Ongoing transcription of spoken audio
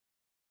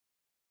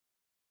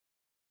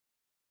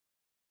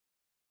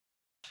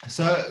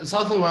So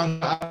South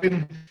Luangwa, I've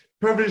been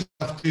privileged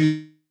enough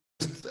to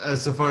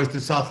safaris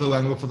to South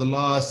Luangwa for the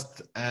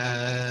last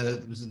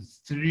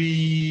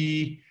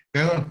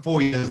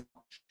 4 years.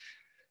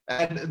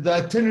 And the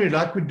itinerary,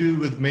 like we do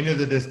with many of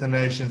the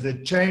destinations,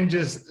 it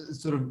changes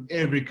sort of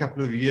every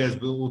couple of years.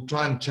 We'll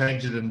try and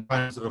change it and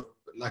try and sort of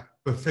like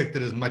perfect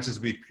it as much as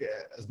we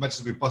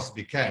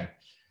possibly can.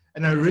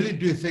 And I really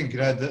do think,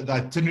 the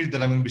itinerary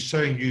that I'm going to be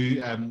showing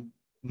you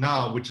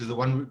now, which is the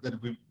one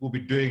that we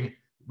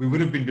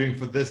would have been doing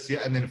for this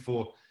year and then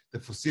for the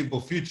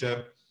foreseeable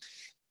future,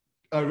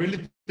 I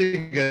really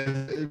think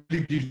it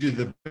really gives you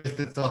the best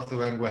that South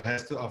Luangwa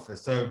has to offer.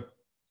 So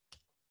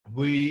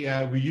we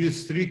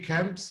use 3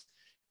 camps.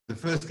 The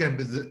first camp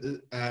is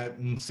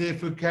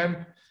Nsefu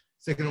camp.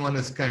 Second one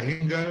is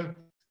Kahingo.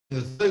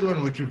 The third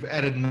one, which we've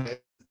added, is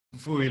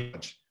Fui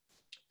Lodge.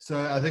 So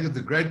I think it's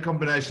a great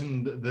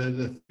combination.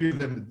 The 3 of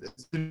them,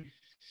 3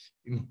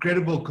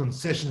 incredible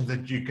concessions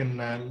that you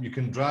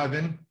can drive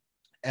in,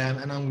 and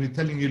I'm going to be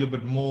telling you a little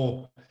bit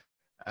more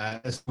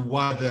as to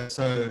why they're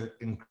so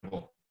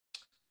incredible.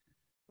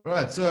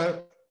 Right.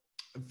 So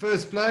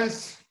first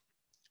place,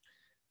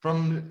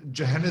 from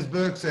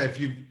Johannesburg. So if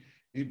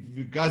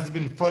you guys have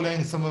been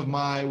following some of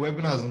my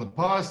webinars in the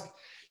past,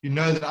 you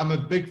know that I'm a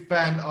big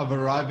fan of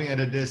arriving at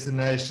a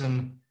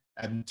destination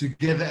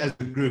together as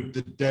a group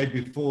the day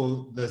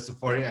before the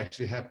safari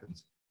actually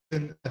happens.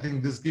 And I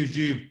think this gives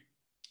you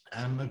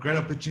a great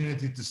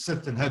opportunity to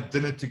sit and have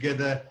dinner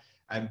together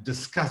and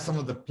discuss some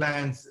of the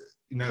plans,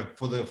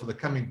 for the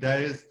coming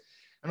days,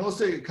 and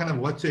also kind of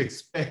what to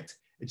expect.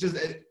 I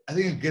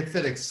think it gets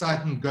that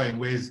excitement going.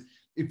 Whereas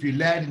if you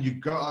land and you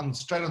go on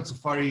straight on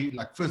safari,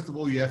 like first of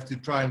all, you have to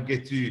try and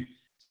get to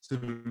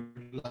sort of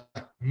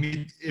like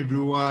meet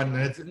everyone,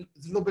 and it's a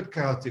little bit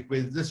chaotic.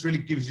 Where this really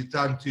gives you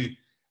time to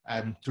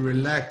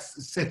relax,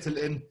 settle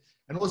in,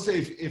 and also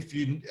if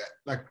you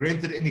like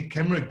rented any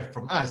camera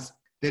from us,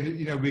 then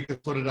we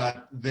can sort it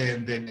out there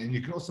and then, and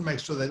you can also make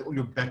sure that all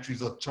your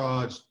batteries are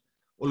charged,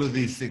 all of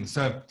these things.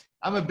 So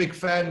I'm a big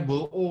fan.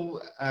 We'll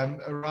all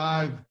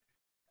arrive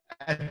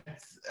at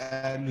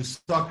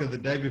Lusaka the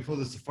day before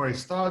the safari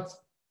starts.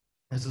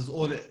 This is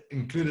all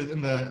included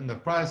in the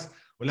price.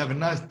 We'll have a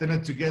nice dinner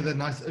together,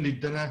 nice early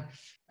dinner,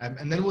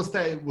 and then we'll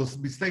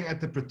be staying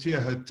at the Protea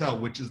Hotel,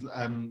 which is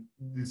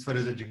these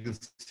photos that you can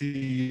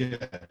see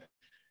here.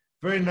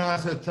 Very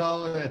nice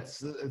hotel.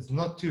 It's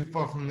not too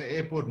far from the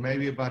airport,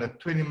 maybe about a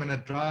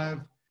 20-minute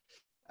drive,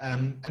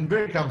 and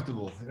very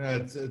comfortable.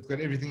 It's got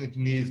everything that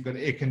you need. It's got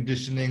air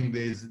conditioning.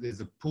 There's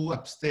a pool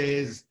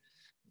upstairs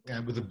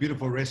with a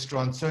beautiful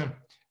restaurant. So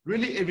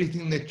really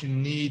everything that you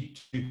need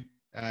to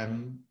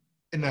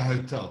in a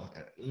hotel.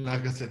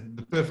 Like I said,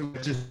 the perfect way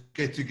to just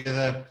get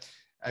together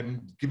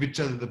and give each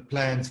other the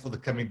plans for the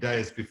coming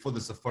days before the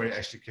safari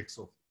actually kicks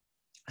off.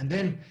 And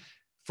then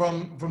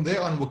from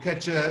there on, we'll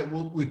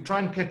try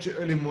and catch an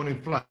early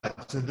morning flight.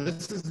 So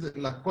this is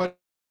like quite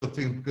a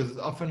thing because it's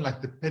often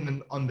like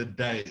dependent on the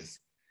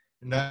days.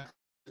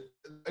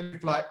 Only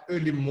fly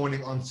early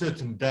morning on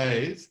certain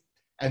days,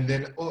 and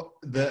then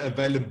the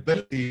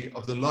availability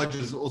of the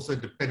lodges is also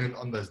dependent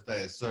on those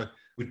days. So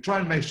we try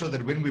and make sure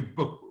that when we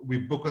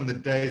book on the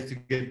days to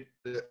get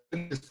the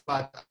earliest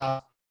flight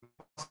out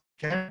we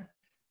can.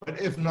 But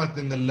if not,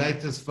 then the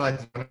latest flight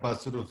is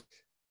about sort of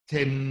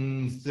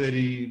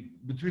 10:30,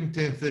 between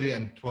 10:30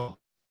 and 12.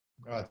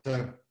 Right.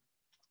 So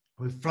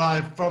we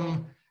fly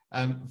from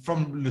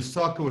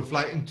Lusaka, we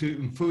fly into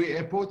Mfui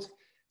Airport.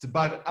 It's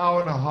about an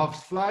hour and a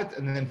half flight,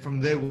 and then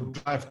from there we'll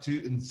drive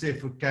to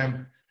Nsefu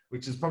Camp,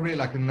 which is probably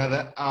like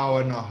another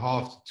hour and a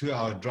half to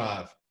 2-hour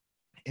drive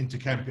into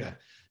camp here.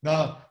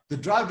 Now, the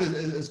drive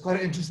is quite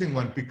an interesting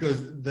one because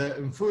the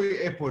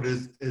Mfui Airport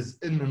is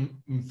in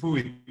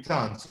Mfui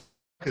town. So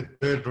it's like a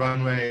third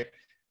runway,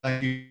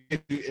 like you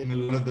get to in a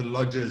lot of the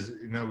lodges,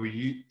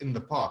 in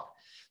the park.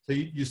 So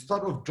you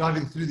start off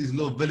driving through these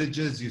little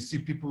villages. You see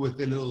people with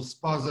their little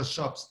spaza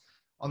shops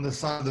on the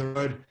side of the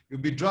road. You'll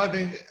be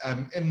driving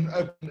in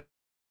open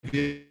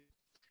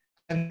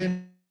and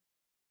then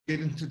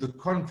get into the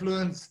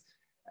confluence,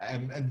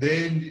 and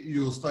then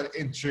you'll start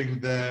entering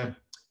the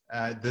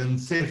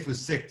Nsefu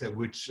sector,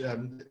 which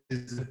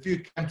is a few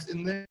camps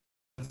in there.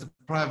 It's the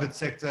private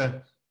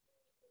sector,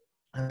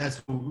 and that's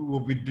where we'll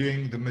be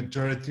doing the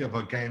majority of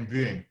our game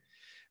viewing.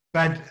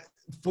 But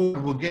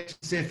we'll get to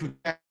Nsefu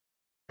camp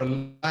for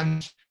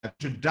lunch,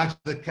 introduction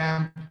to the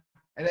camp,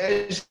 and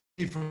as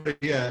you see from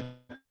here,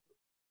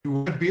 you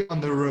won't be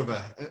on the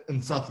river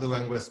in South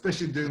Luangwa,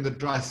 especially during the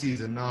dry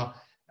season. Now,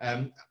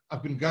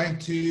 I've been going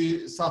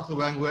to South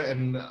Luangwa,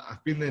 and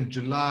I've been there in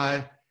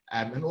July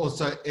and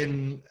also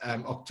in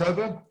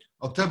October.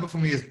 October for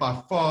me is by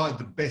far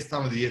the best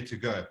time of the year to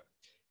go.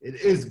 It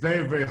is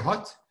very, very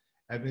hot,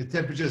 and the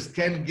temperatures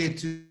can get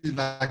to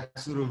like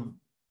sort of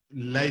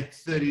late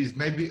 30s,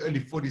 maybe early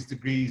 40s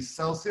degrees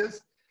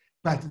Celsius.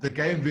 But the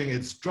game viewing,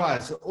 it's dry,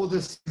 so all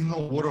the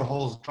seasonal water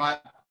holes dry,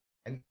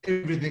 and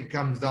everything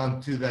comes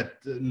down to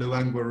that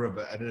Luangwa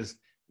River. And it is,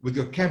 with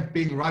your camp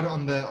being right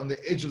on the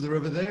edge of the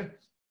river there,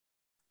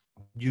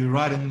 you're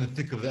right in the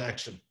thick of the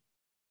action.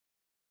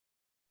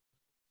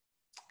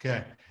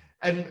 Okay.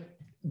 And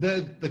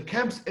the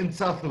camps in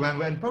South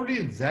Luangwa and probably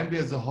in Zambia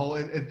as a whole,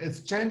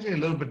 it's changing a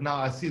little bit now.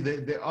 I see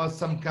that there are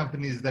some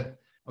companies that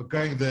are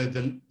going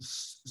the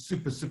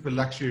super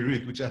luxury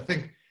route, which I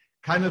think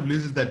kind of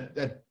loses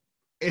that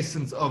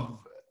essence of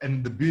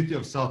and the beauty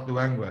of South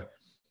Luangwa.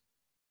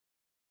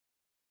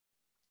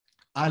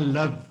 I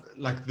love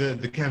like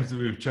the camps that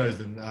we've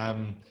chosen.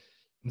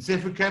 In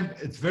Sefu camp,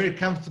 it's very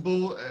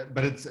comfortable,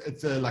 but it's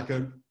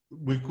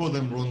we call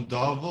them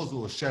rondavels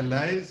or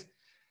chalets.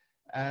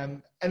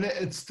 And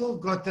it's still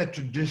got that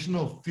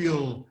traditional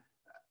feel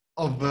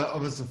of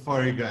a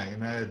safari going, you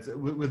know,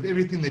 with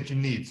everything that you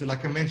need. So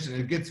like I mentioned,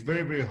 it gets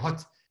very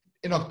hot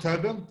in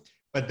October,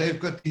 but they've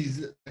got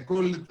these, I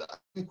call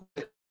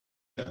it,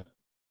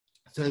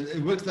 so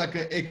it works like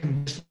an air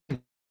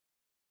conditioning,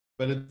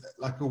 but it's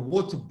like a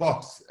water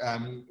box,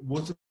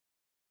 water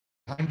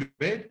behind your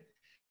bed.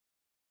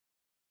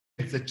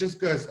 It just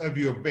goes over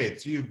your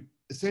bed. So you've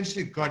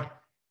essentially got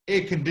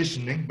air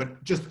conditioning,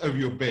 but just over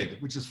your bed,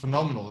 which is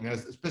phenomenal. You know,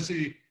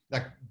 especially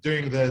like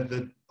during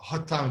the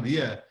hot time of the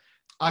year.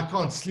 I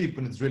can't sleep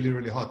when it's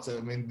really hot. So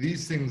I mean,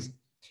 these things,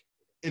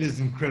 it is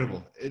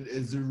incredible. It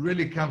is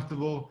really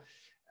comfortable,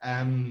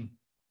 and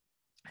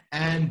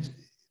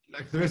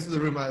like the rest of the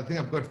room, I think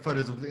I've got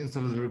photos of the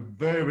inside of the room.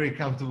 Very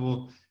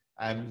comfortable,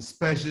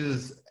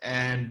 spacious,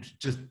 and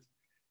just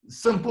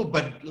simple,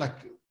 but like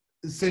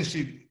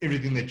essentially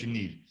everything that you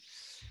need.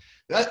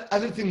 The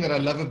other thing that I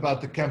love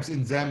about the camps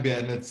in Zambia,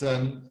 and it's,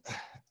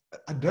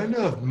 I don't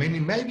know of many,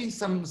 maybe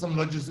some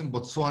lodges in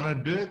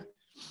Botswana do it,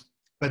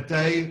 but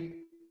they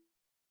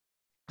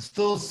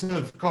still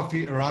serve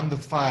coffee around the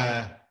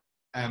fire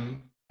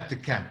at the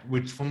camp,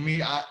 which for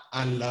me,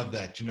 I love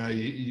that. You know,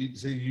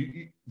 so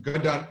you go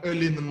down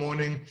early in the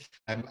morning,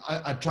 and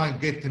I try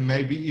and get them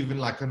maybe even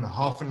like in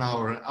half an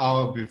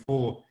hour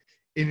before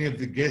any of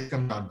the guests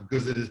come down,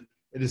 because it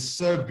is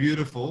so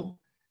beautiful.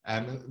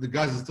 The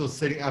guys are still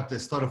setting up. They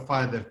start a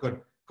fire. They've got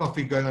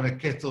coffee going on a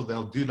kettle.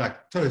 They'll do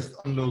like toast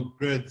on little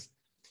grids.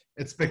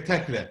 It's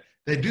spectacular.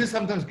 They do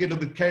sometimes get a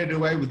bit carried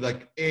away with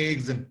like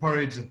eggs and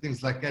porridge and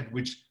things like that,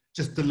 which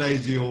just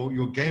delays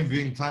your game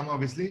viewing time,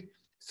 obviously.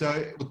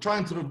 So we'll try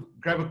and sort of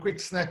grab a quick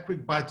snack,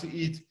 quick bite to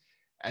eat,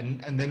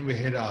 and then we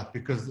head out,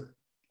 because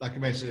like I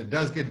mentioned, it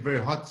does get very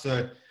hot.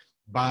 So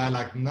by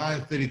like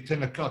 9:30,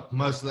 10 o'clock,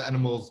 most of the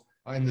animals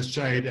are in the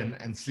shade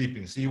and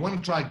sleeping. So you want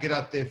to try and get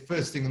out there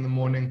first thing in the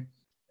morning,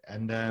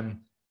 and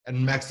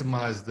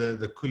maximize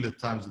the cooler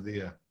times of the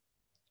year.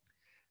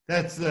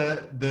 That's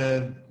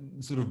the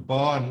sort of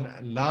bar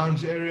and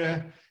lounge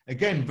area.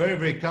 Again,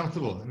 very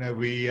comfortable. You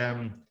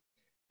know,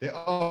 there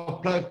are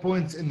plug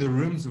points in the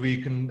rooms where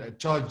you can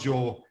charge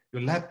your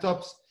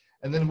laptops,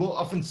 and then we'll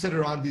often sit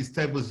around these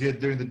tables here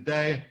during the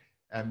day,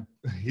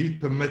 heat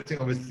permitting.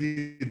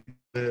 Obviously,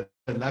 the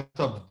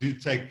laptops do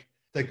take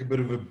a bit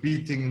of a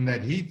beating in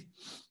that heat,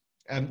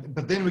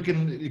 but then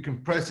you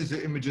can process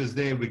your images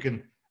there. We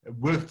can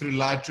work through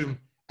Lightroom,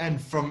 and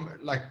from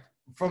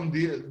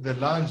the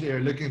lounge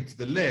area looking to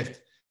the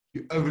left,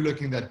 you're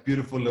overlooking that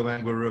beautiful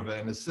Luangwa River,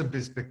 and it's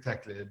simply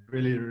spectacular. It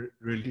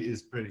really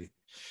is pretty.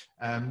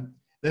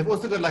 They've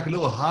also got like a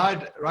little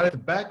hide right at the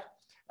back.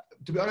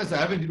 To be honest, I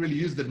haven't really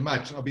used it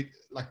much. I'll be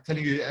like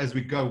telling you as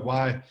we go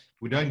why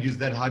we don't use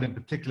that hide in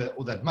particular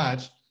all that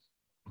much,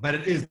 but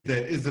it is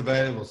there, it is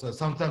available. So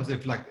sometimes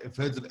if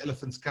herds of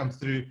elephants come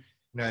through,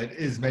 you know, it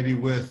is maybe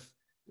worth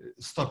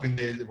stopping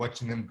there,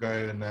 watching them go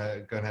and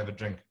have a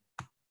drink.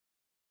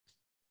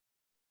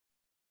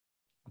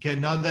 Okay,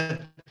 now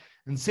that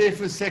in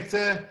Sefu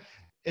sector,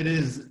 it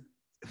is,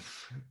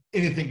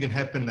 anything can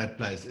happen in that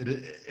place.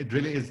 It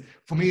really is.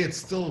 For me, it's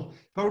still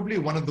probably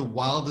one of the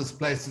wildest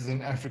places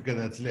in Africa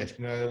that's left.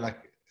 You know,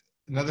 like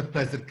another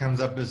place that comes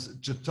up is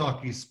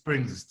Chitaki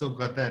Springs. It's still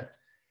got that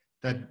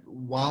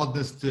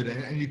wildness to it,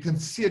 and you can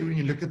see it when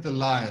you look at the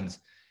lions.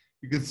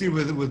 You can see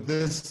with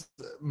this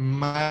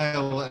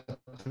male,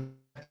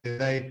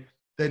 they're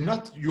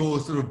not your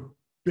sort of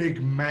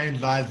big main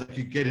lions that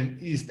you get in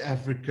East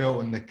Africa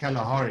or in the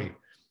Kalahari.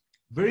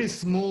 Very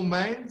small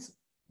manes,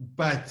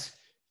 but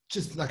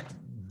just like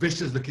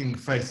vicious looking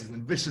faces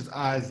and vicious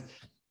eyes.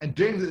 And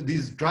during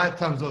these dry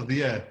times of the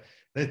year,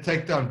 they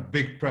take down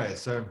big prey.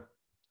 So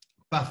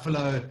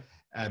buffalo,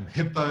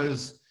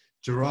 hippos,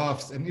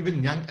 giraffes, and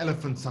even young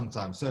elephants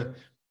sometimes. So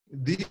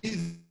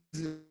these,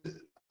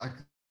 like,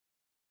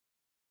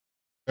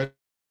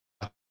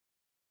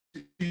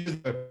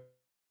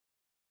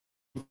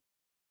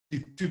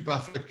 2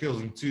 buffalo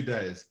kills in 2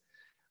 days,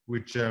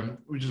 which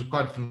is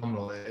quite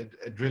phenomenal.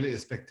 It really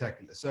is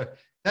spectacular. So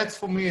that's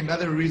for me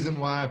another reason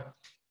why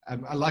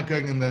I like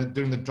going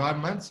during the dry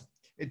months.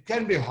 It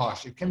can be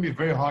harsh. It can be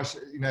very harsh,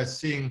 you know,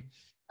 seeing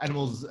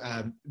animals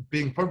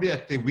being probably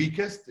at their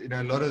weakest. You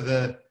know, a lot of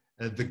the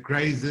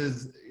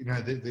grazers, you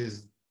know,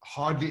 there's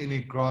hardly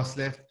any grass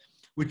left,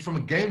 which from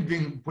a game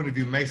viewing point of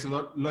view makes it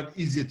a lot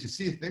easier to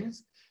see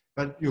things.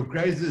 But your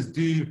grazers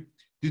do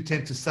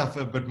tend to suffer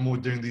a bit more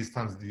during these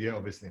times of the year,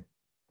 obviously.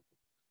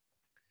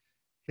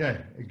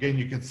 Okay, again,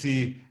 you can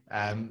see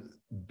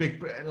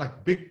big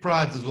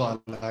prides as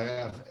well.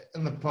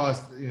 In the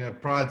past, you know,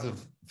 prides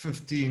have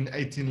 15,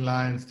 18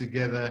 lines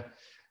together.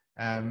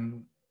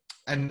 And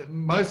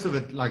most of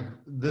it like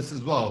this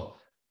as well,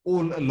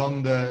 all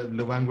along the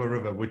Luangwa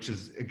River, which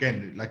is,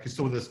 again, like you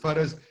saw those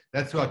photos,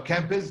 that's where our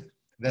camp is,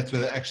 that's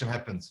where the action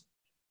happens.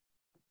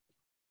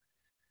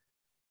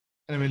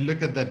 And I mean,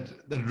 look at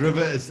that, the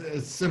river is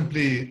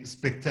simply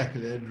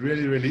spectacular. It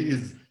really, really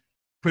is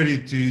pretty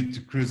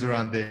to cruise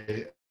around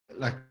there.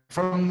 Like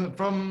from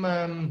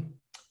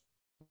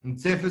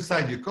Nsefu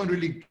side, you can't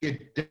really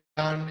get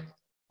down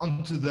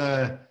onto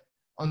the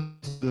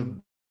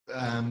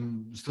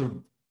sort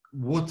of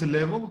water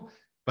level,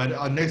 but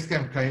our next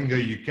camp, Kainga,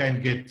 you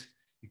can get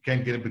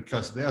a bit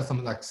closer. There are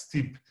some like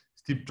steep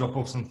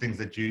drop-offs and things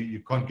that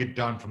you can't get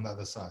down from the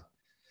other side.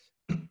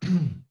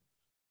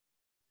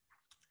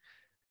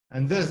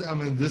 And this, I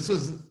mean, this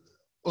was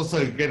also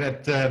again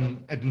at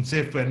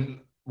Nsefu, and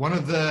one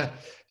of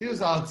it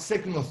was our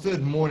second or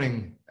third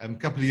morning a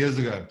couple of years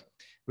ago,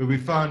 where we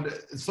found,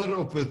 it started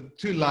off with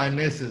 2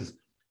 lionesses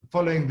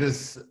following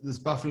this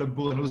buffalo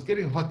bull, and it was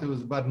getting hot. It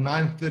was about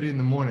 9:30 in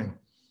the morning.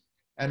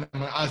 And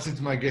I said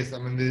to my guests, I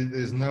mean,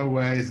 there's no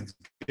ways it's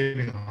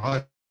getting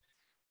hot.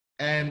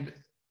 And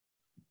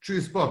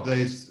true spot,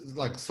 they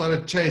like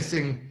started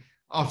chasing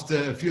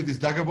after a few of these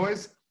Duggar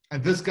boys.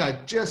 And this guy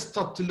just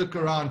stopped to look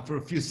around for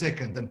a few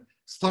seconds and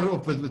started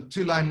off with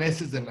 2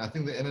 lionesses. And I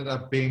think they ended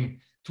up being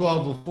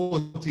 12 or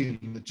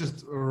 14,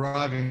 just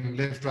arriving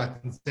left, right,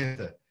 and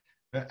center.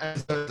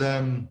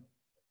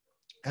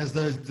 As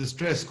those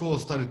distress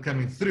calls started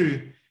coming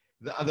through,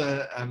 the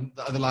other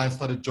lions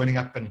started joining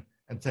up and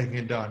taking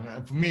it down.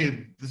 And for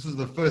me, this was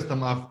the first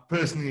time I've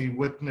personally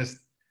witnessed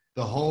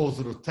the whole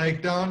sort of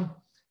takedown.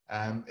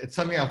 It's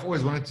something I've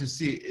always wanted to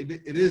see.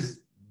 It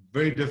is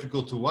very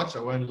difficult to watch,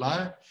 I won't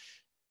lie,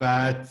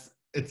 but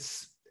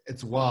it's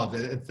wild.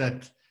 It's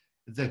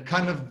that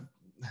kind of,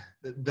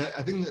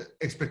 I think the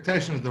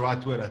expectation is the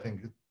right word. I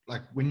think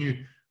like when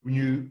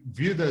you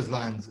view those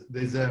lions,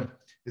 there's a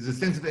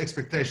sense of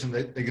expectation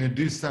that they're going to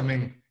do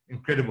something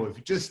incredible. If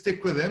you just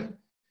stick with them,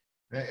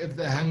 if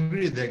they're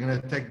hungry, they're going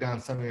to take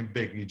down something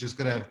big. You just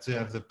got to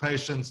have the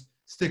patience,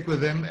 stick with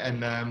them,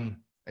 and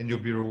you'll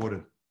be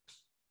rewarded.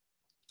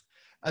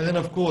 And then,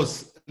 of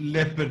course,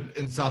 leopard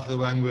in South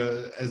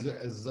Luangwa,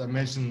 as I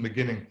mentioned in the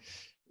beginning,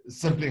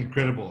 simply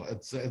incredible.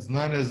 It's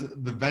known as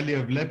the Valley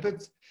of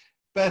Leopards.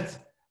 But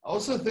I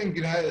also think,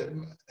 you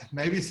know,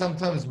 maybe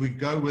sometimes we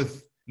go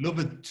with a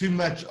little bit too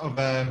much of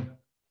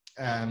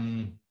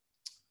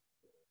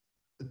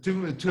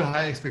too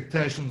high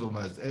expectations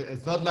almost.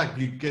 It's not like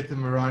you get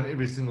them around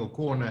every single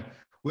corner.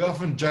 We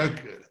often joke,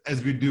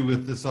 as we do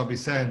with the Sabi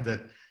Sand,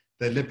 that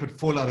the leopard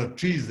fall out of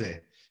trees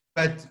there.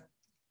 But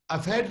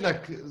I've had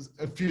like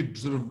a few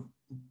sort of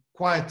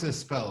quieter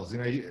spells, you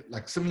know,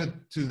 like similar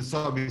to the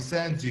Sabi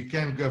Sands, you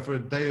can go for a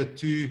day or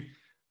two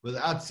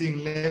without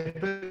seeing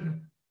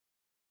leopard.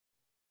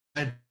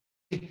 And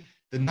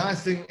the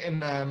nice thing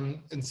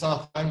in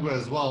South Luangwa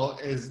as well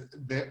is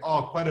there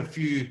are quite a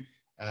few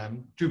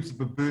troops of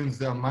baboons,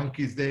 there are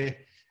monkeys there,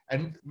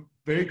 and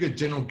very good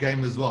general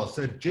game as well.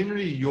 So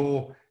generally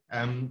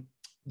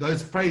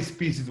those prey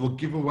species will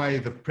give away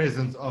the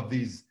presence of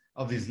these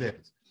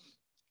leopards.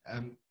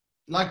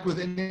 Like with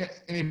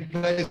any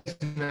place,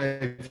 you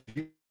know,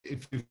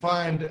 if you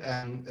find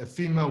a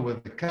female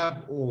with a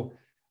cub or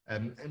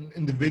an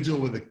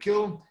individual with a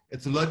kill,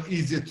 it's a lot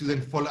easier to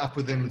then follow up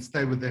with them and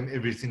stay with them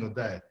every single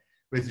day.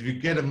 Whereas if you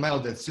get a male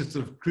that's just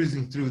sort of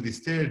cruising through this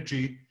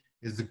territory,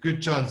 there's a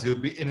good chance he'll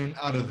be in and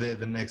out of there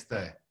the next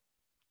day.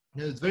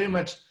 You know, it's very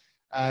much,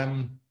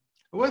 I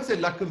won't say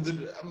luck of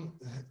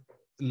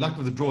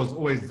the draw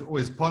is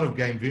always part of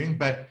game viewing,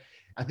 but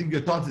I think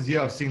your chances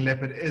here of seeing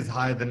leopard is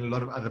higher than a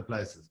lot of other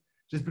places,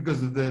 just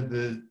because of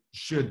the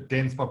sheer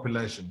dense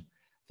population.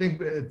 I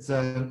think it's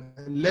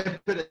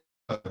leopard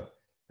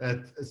at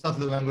South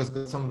Luangwa's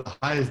got some of the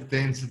highest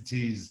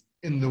densities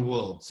in the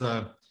world.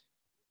 So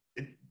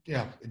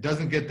it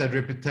doesn't get that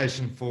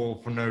reputation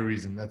for no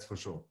reason, that's for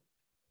sure.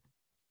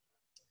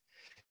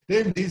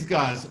 Then these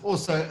guys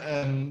also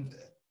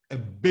a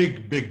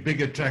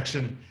big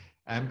attraction,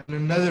 and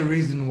another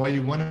reason why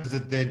you want to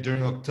visit there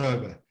during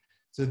October.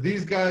 So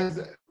these guys,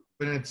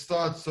 when it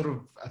starts sort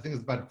of, I think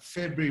it's about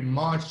February,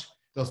 March,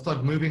 they'll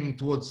start moving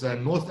towards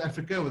North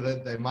Africa, where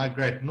they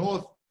migrate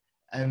north,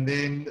 and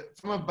then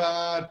from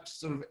about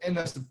sort of end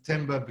of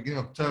September, beginning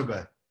of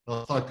October,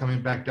 they'll start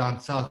coming back down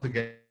south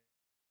again,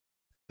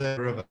 the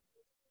river.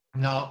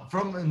 Now,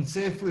 from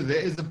Nsefu,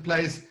 there is a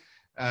place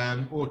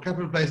or a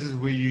couple of places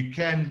where you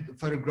can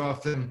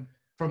photograph them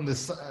from the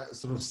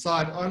sort of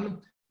side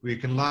on, where you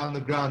can lie on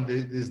the ground.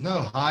 There's no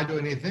hide or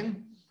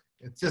anything.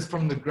 It's just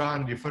from the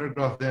ground, you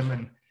photograph them,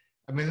 and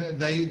I mean,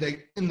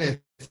 they in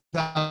their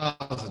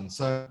thousands.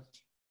 So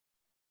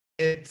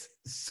it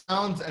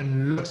sounds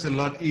and looks a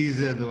lot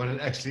easier than what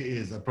it actually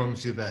is. I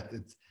promise you that.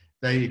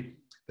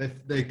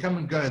 They come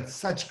and go at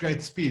such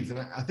great speeds, and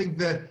I think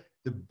that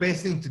the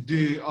best thing to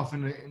do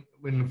often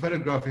when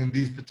photographing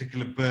these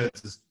particular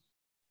birds is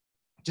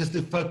just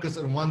to focus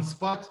on one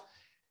spot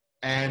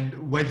and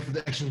wait for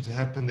the action to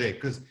happen there.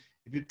 Because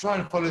if you try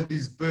and follow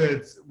these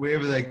birds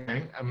wherever they're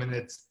going, I mean,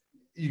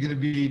 you're going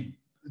to be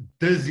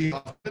dizzy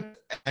of it,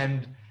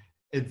 and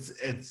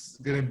it's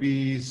going to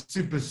be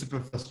super, super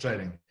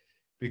frustrating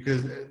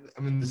because,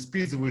 I mean, the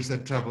speeds at which they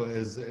travel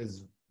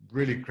is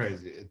really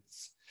crazy.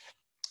 It's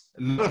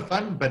a lot of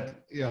fun,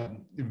 but yeah,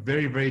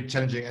 very, very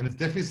challenging. And it's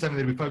definitely something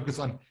that we focus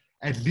on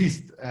at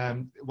least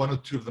 1 or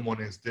 2 of the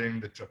mornings during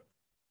the trip.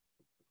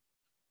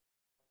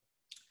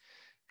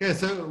 Okay,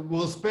 so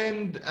we'll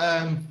spend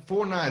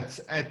 4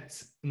 nights at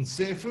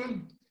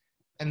Nsefu,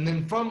 and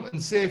then from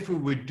Nsefu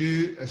we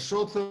do a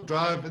short little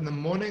drive in the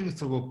morning.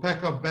 So we'll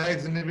pack our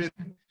bags and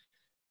everything,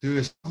 do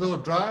a short little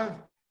drive,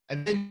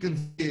 and then you can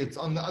see it's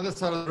on the other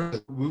side of the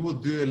road. We will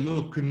do a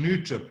little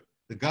canoe trip.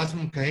 The guys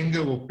from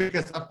Kahinga will pick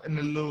us up in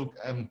a little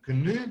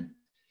canoe,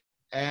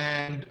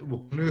 and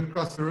we'll canoe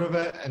across the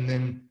river and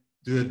then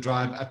do a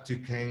drive up to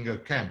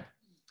Kahinga camp.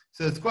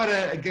 So it's quite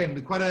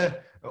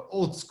a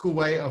old school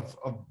way of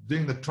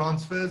doing the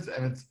transfers,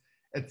 and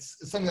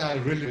it's something that I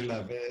really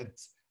love.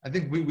 I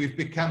think we've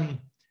become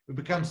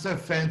so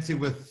fancy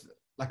with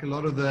like a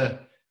lot of the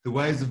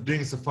ways of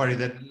doing safari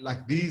that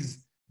like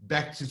these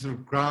back to sort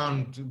of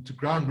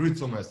ground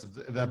roots almost,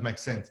 if that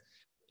makes sense.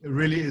 It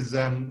really is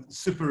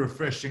super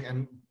refreshing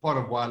and part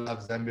of why I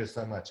love Zambia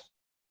so much.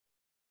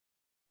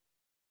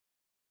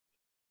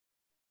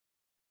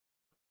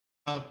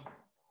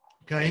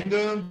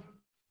 Kahinga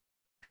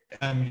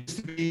used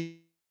to be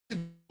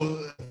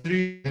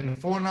 3 and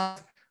 4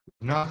 nights,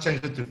 now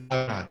changed it to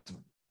 5 nights,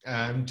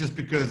 just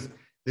because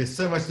there's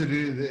so much to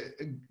do.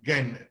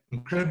 Again,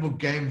 incredible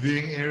game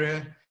viewing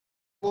area.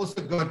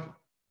 Also got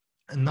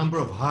a number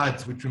of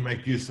hides which we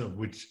make use of,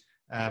 which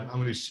I'm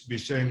going to be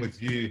sharing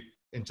with you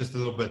in just a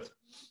little bit.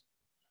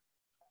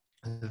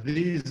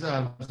 These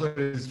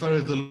photos are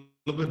a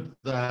little bit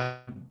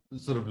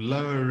sort of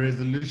lower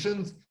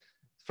resolutions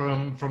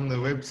from the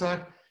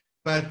website,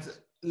 but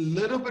a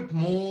little bit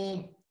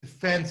more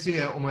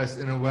fancier almost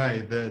in a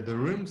way, the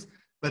rooms,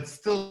 but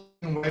still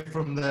away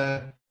from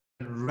the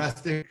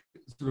rustic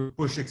sort of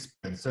bush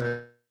experience.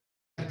 So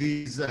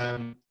these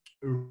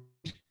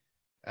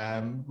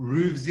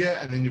roofs here,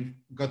 and then you've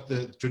got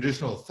the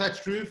traditional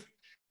thatched roof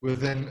with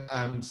then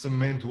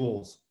cement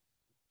walls.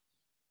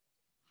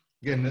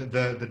 Again,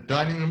 the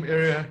dining room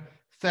area,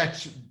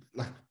 thatch,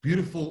 like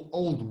beautiful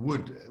old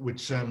wood,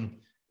 which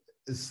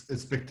is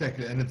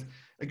spectacular. And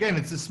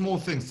it's a small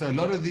thing. So a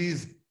lot of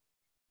these,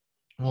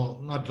 well,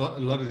 not a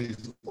lot of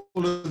these,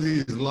 all of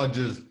these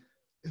lodges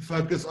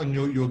focus on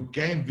your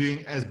game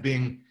viewing as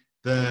being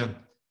the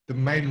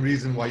main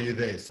reason why you're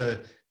there. So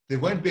there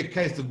won't be a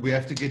case that we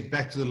have to get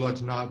back to the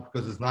lodge now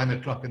because it's 9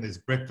 o'clock and there's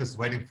breakfast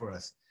waiting for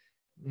us.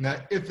 Now,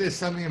 if there's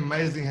something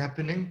amazing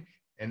happening,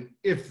 and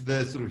if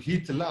the sort of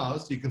heat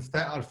allows, you can stay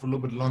out for a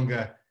little bit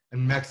longer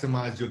and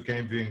maximize your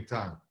game viewing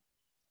time.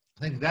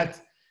 I think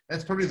that's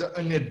probably the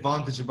only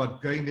advantage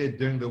about going there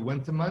during the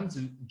winter months,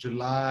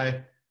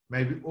 July,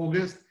 maybe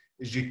August,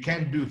 is you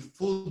can do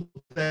full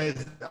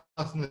days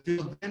out in the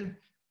field then,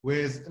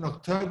 whereas in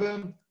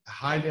October,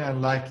 highly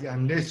unlikely,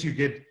 unless you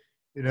get,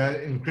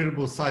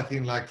 incredible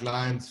sighting like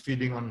lions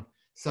feeding on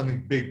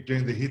something big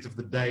during the heat of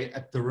the day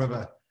at the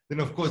river.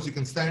 Then of course you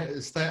can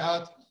stay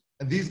out,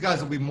 and these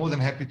guys will be more than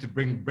happy to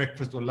bring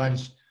breakfast or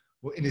lunch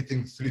or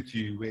anything through to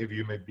you wherever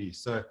you may be.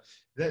 So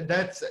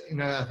that's,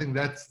 I think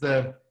that's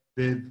the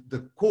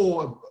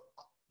core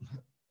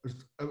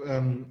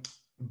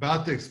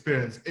about the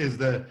experience is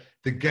the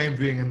game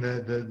viewing and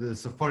the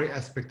safari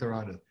aspect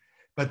around it.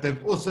 But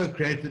they've also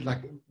created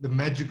like the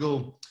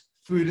magical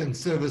food and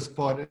service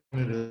part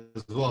in it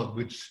as well,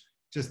 which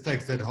just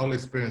takes that whole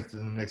experience to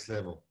the next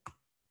level.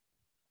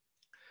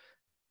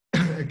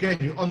 Again,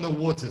 you're on the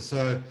water,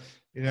 so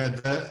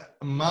the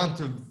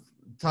amount of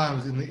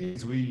times in the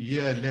east we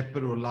hear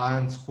leopard or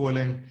lions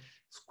calling,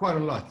 it's quite a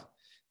lot.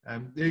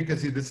 There you can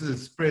see this is a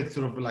spread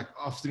sort of like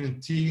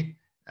afternoon tea.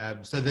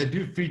 So they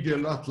do feed you a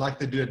lot, like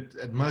they do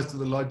at most of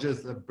the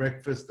lodges,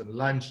 breakfast and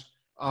lunch,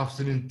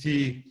 afternoon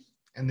tea,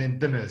 and then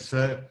dinner.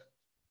 So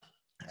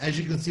as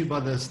you can see by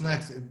the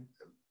snacks,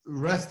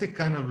 rustic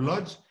kind of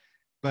lodge,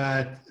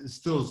 but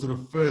still sort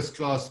of first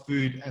class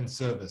food and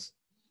service.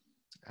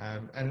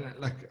 And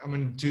like, I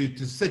mean,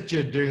 to sit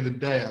here during the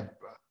day,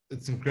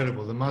 it's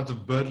incredible. The amount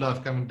of bird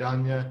life coming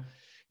down here.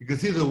 You can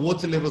see the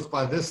water levels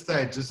by this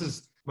stage. This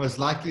is most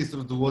likely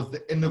sort of towards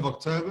the end of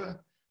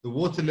October. The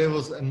water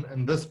levels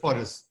in this part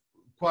is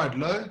quite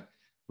low,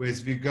 whereas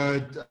if you go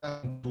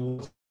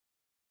towards,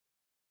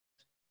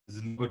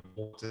 there's a little bit of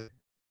water.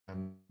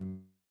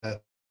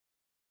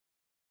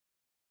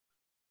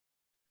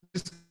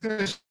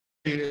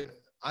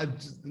 I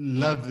just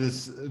love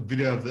this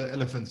video of the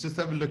elephants. Just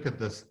have a look at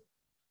this.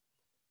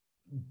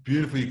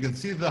 Beautiful. You can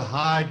see the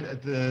hide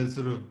at the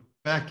sort of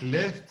back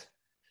left.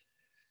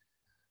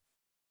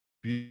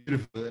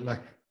 Beautiful.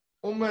 Like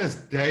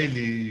almost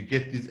daily, you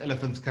get these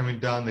elephants coming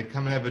down. They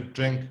come and have a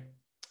drink,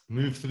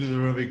 move through the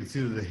river. You can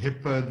see the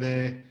hippo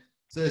there.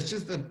 So it's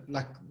just a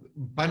like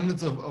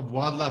abundance of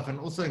wildlife and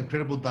also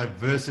incredible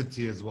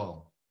diversity as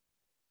well.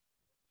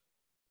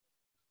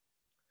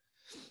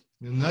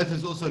 You'll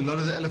notice also a lot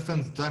of the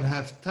elephants don't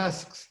have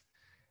tusks.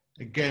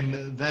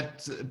 again,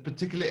 that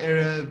particular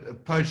area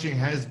of poaching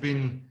has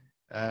been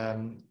a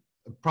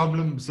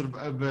problem sort of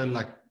over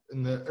like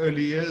in the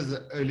early years,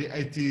 early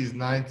 80s,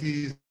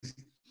 90s.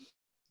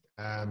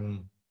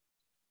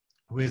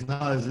 Whereas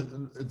now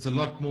it's a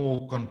lot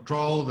more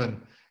controlled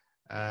and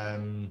a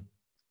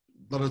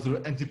lot of sort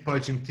of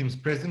anti-poaching teams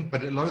present,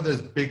 but a lot of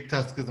those big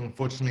tuskers,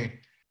 unfortunately,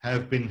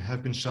 have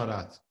been shot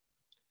out.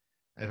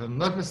 If I'm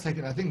not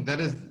mistaken, I think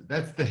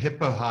that's the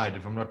hippo hide,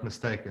 if I'm not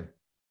mistaken,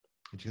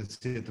 which you can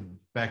see at the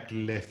back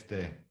left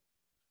there.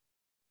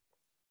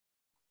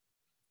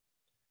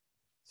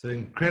 So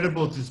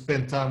incredible to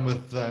spend time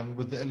with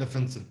the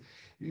elephants. And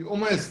you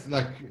almost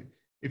like,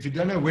 if you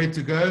don't know where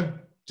to go,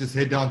 just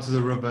head down to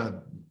the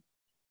river.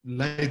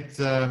 Late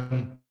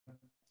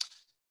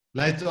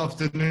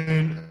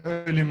afternoon,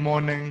 early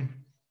morning,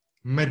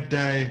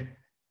 midday,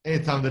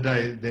 any time of the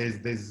day,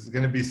 there's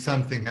going to be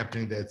something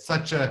happening there. It's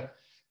such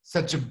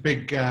a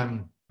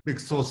big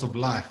source of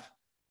life.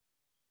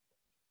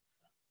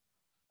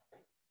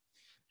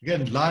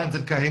 Again, lions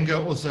at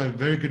Kahinga also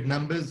very good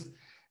numbers,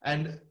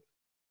 and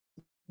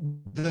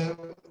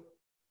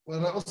what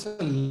I also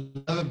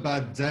love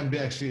about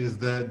Zambia actually is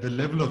the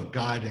level of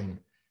guiding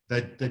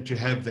that you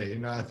have there. You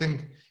know, I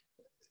think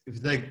if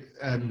you take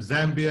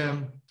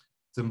Zambia,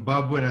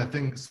 Zimbabwe, and I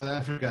think South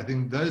Africa, I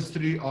think those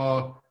three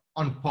are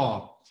on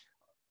par.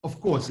 Of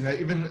course, you know,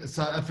 even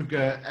South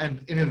Africa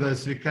and any of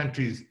those three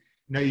countries,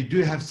 you know, you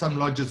do have some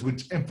lodges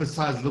which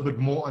emphasize a little bit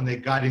more on their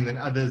guiding than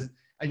others,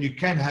 and you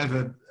can have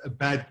a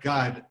bad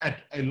guide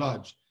at a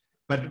lodge.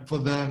 But for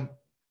the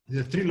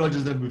three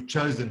lodges that we've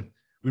chosen,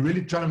 we're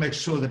really trying to make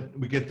sure that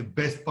we get the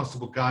best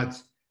possible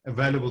guides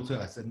available to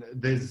us. And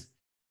there's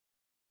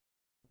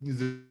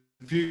a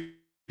few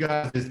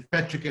guys. There's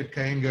Patrick at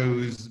Kahinga,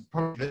 who's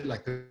probably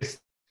like the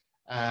best,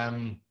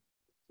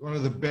 one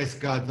of the best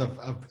guides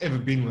I've ever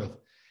been with.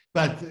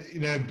 But,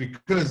 you know,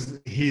 because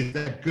he's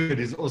that good,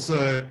 he's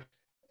also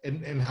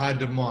in high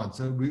demand.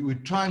 So we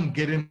try and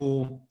get him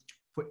for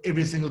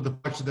every single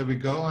departure that we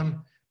go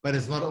on, but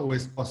it's not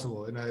always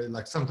possible. You know,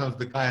 like sometimes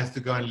the guy has to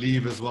go and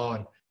leave as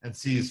well and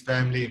see his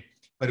family.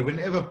 But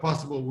whenever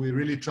possible, we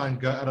really try and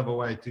go out of our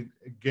way to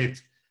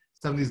get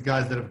some of these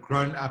guys that have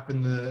grown up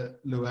in the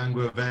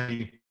Luangwa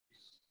Valley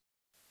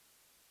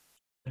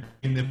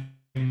in the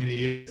many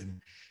years.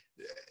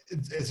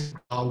 It's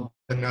I'll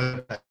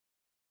know that.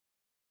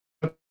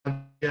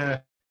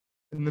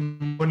 In the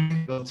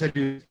morning, they'll tell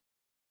you,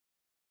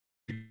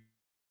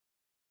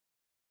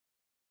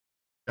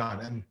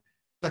 and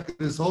like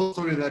this whole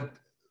story that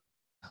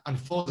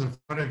unfolds in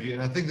front of you.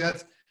 And I think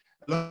that's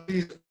a lot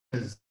of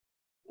these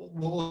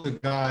all the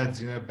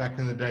guides, you know, back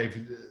in the day.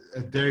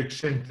 Derek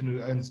Shenton,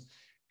 who owns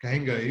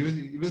Kahinga,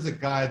 he was a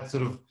guide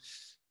sort of,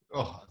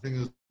 I think it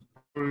was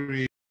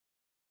probably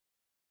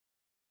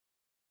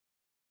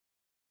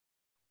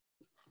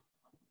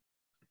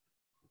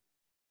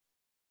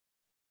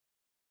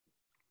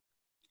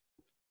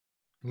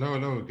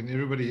hello, can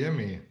everybody hear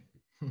me?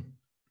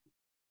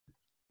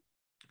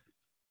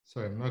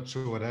 Sorry, I'm not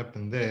sure what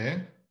happened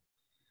there.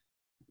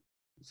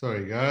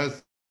 Sorry,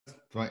 guys.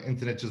 My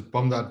internet just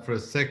bombed out for a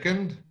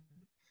second.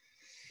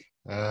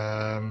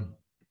 Let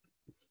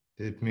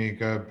me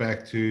go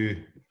back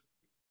to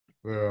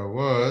where I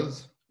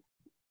was.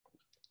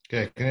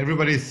 Okay, can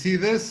everybody see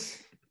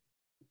this?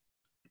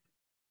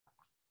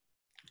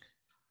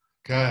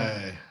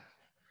 Okay,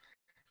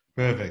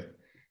 perfect.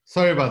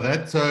 Sorry about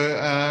that. So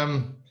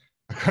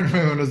I can't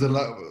remember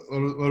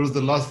what was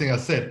the last thing I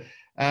said.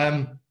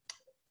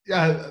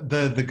 Yeah,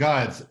 the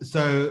guides.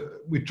 So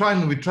we try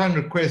and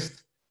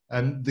request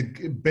the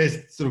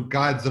best sort of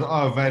guides that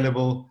are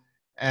available,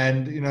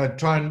 and you know,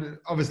 try and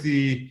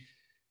obviously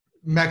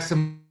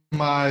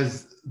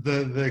maximize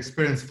the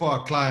experience for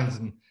our clients,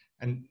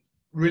 and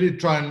really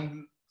try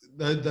and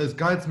those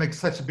guides make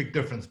such a big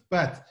difference.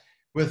 But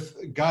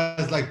with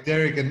guys like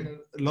Derek and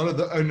a lot of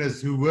the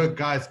owners who were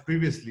guides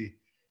previously,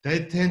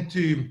 they tend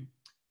to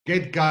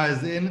get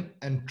guys in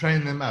and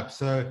train them up.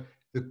 So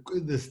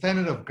the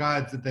standard of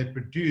guides that they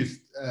produce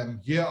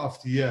year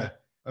after year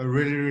are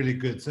really, really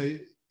good. So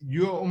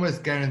you're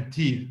almost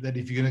guaranteed that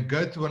if you're going to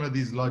go to one of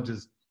these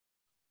lodges,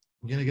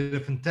 you're going to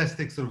get a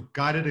fantastic sort of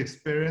guided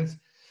experience.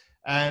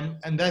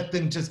 And that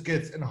then just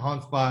gets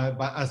enhanced by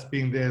us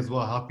being there as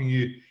well, helping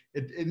you.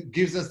 It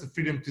gives us the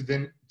freedom to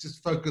then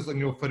just focus on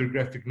your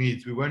photographic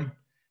needs. We won't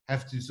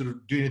have to sort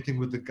of do anything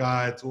with the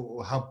guides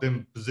or help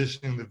them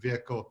positioning the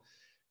vehicle.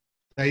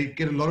 They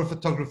get a lot of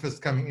photographers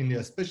coming in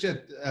here, especially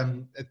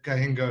at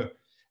Kahinga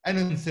and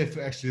in Sefu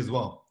actually as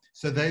well.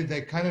 So they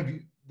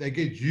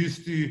get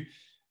used to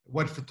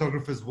what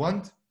photographers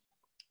want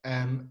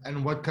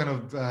and what kind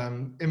of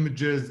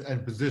images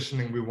and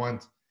positioning we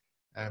want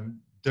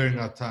during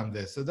our time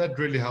there. So that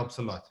really helps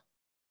a lot.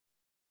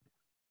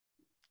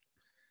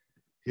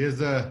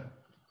 Here's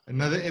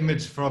another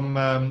image from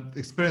the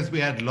experience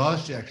we had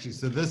last year actually.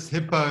 So this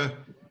hippo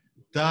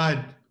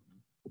died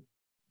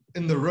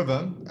in the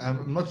river.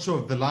 I'm not sure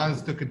if the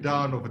lions took it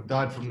down or if it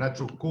died from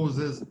natural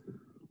causes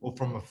or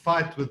from a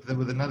fight with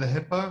another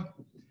hippo,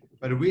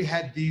 but we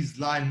had these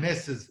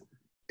lionesses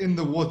in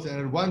the water. And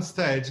at one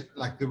stage,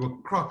 like there were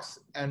crocs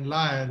and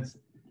lions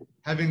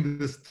having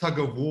this tug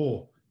of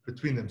war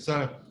between them.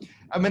 So,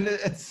 I mean,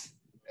 it's,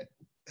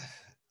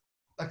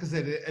 like I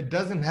said, it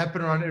doesn't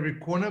happen around every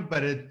corner,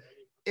 but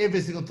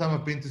every single time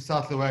I've been to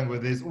South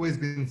Luangwa, there's always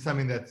been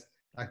something that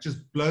like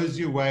just blows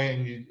you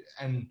away,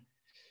 and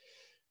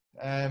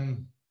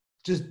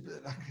just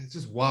like it's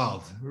just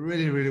wild,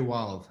 really, really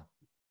wild.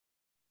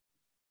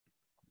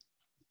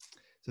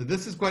 So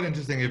this is quite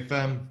interesting.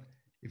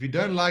 If you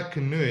don't like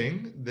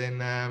canoeing,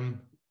 then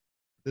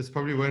this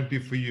probably won't be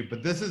for you.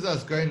 But this is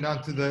us going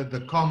down to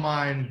the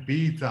Carmine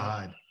Bee-eater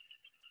hide.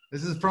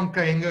 This is from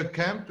Kahingo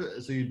camp,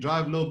 so you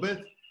drive a little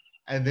bit,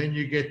 and then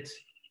you get.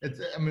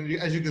 I mean,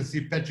 as you can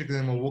see, Patrick and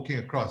them are walking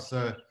across.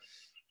 So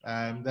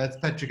that's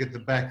Patrick at the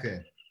back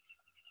there.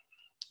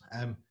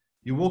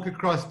 You walk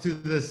across to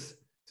this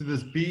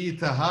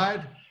Bee-eater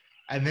hide,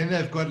 and then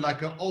they've got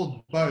like an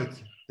old boat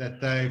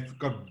that they've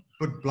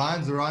put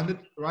blinds around it,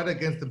 right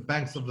against the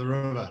banks of the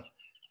river.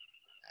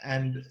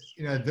 And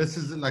you know, this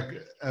is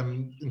like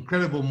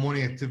incredible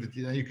morning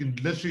activity. Now you can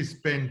literally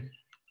spend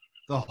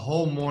the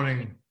whole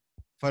morning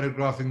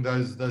photographing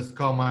those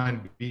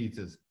Carmine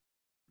Bee-eaters.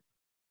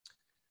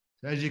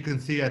 So as you can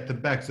see at the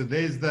back, so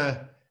there's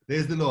the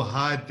little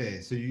hide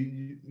there. So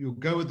you'll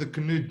go with the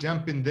canoe,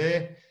 jump in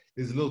there.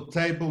 There's a little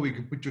table where you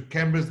can put your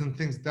cameras and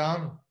things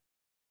down.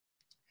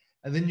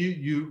 And then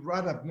you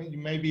ride up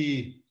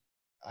maybe,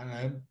 I don't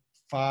know,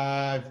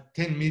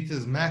 5-10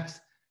 meters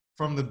max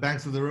from the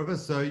banks of the river.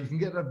 So you can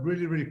get up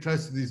really, really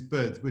close to these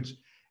birds, which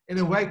in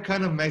a way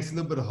kind of makes it a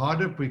little bit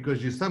harder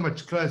because you're so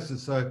much closer.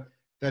 So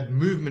that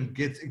movement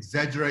gets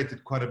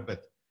exaggerated quite a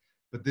bit.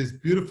 But there's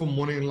beautiful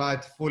morning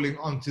light falling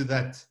onto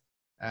that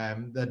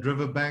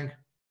riverbank.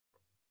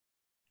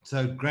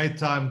 So great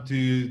time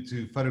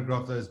to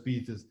photograph those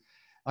bee-eaters.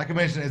 Like I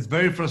mentioned, it's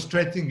very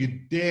frustrating.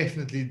 You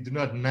definitely do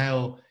not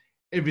nail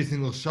every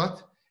single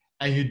shot,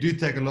 and you do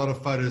take a lot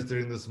of photos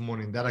during this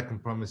morning. That I can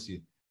promise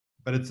you.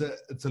 But it's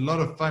a lot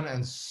of fun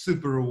and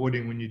super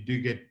rewarding when you do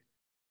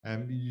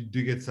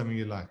get something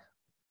you like.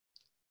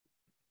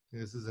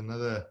 This is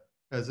another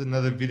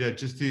video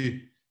just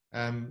to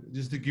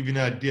give you an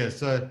idea.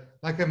 So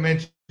like I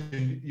mentioned,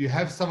 you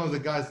have some of the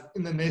guys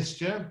in the nest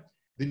here.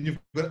 Then you've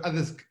got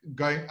others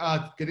going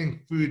out, getting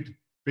food,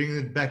 bringing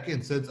it back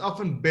in. So it's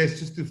often best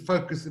just to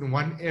focus in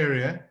one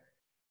area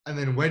and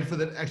then wait for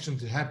that action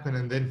to happen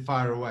and then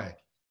fire away.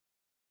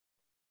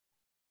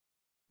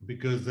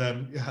 Because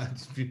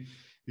if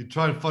you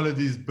try and follow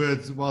these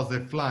birds whilst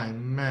they're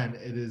flying, man,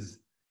 it is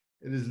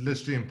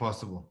literally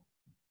impossible.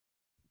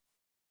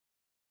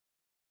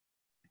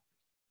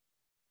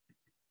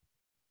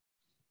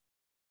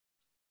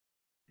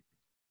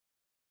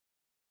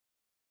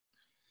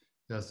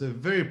 Yeah, so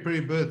very pretty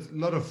birds, a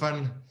lot of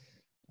fun,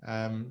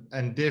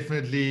 and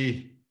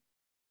definitely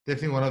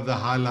one of the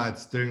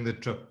highlights during the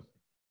trip.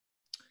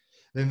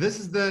 Then this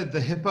is the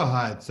hippo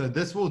hide. So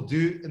this we'll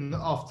do in the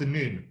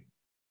afternoon.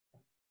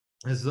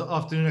 This is the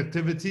afternoon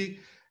activity.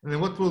 And then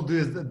what we'll do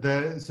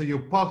is so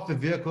you'll park the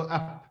vehicle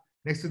up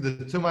next to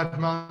the Termite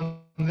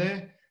Mountain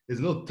there. There's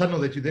a little tunnel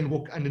that you then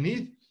walk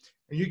underneath,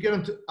 and you get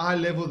onto eye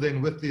level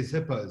then with these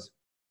hippos.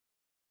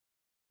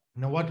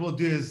 Now what we'll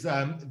do is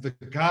the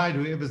guide,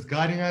 whoever's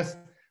guiding us,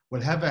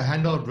 will have a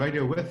handheld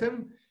radio with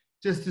him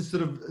just to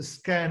sort of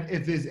scan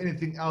if there's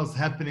anything else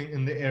happening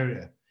in the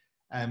area.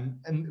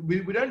 And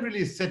we don't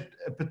really set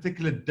a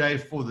particular day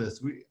for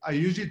this. I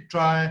usually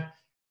try,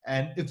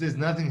 and if there's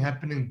nothing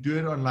happening, do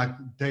it on like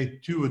day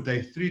 2 or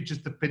day 3,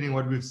 just depending on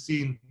what we've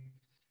seen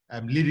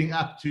leading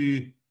up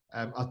to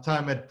our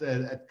time at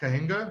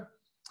Kahingo.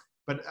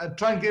 But I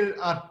try and get it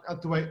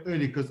out the way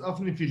early, because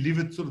often if you leave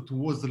it sort of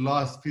towards the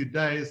last few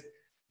days,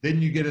 then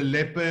you get a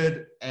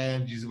leopard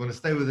and you want to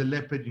stay with the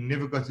leopard. You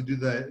never got to do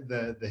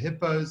the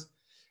hippos.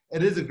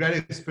 It is a great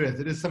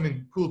experience. It is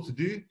something cool to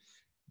do.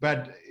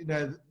 But you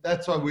know,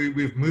 that's why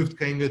we've moved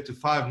Kahingo to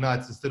 5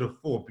 nights instead of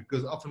 4,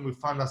 because often we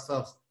find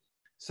ourselves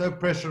so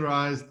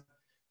pressurized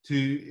to,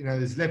 you know,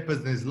 there's leopards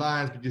and there's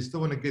lions, but you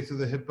still want to get to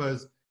the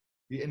hippos.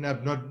 You end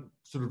up not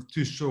sort of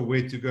too sure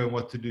where to go and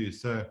what to do.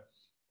 So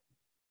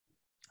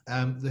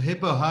the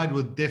hippo hide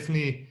will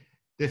definitely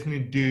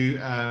do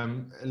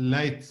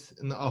late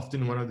in the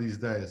afternoon one of these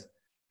days.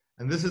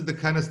 And this is the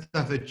kind of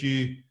stuff that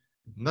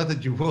not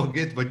that you will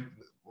get, but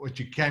what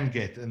you can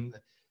get. And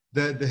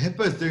the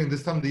hippos during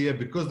this time of the year,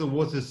 because the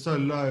water is so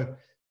low,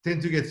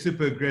 tend to get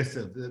super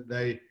aggressive.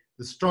 The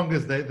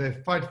strongest, they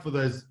fight for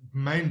those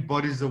main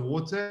bodies of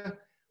water,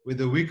 where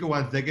the weaker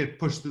ones, they get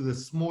pushed through the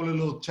smaller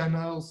little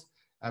channels,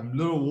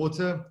 little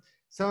water.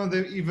 Some of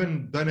them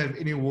even don't have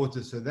any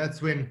water. So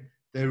that's when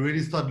they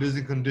really start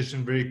losing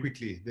condition very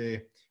quickly.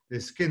 Their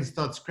skin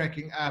starts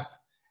cracking up,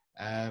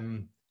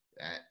 and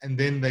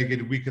then they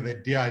get weaker, they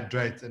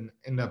dehydrate and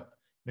end up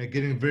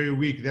getting very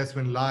weak. That's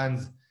when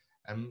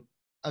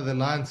other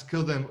lions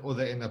kill them, or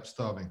they end up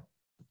starving.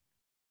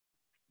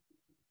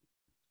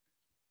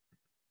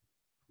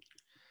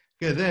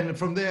 Okay, then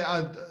from there,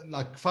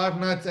 like 5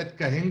 nights at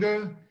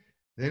Kahingo,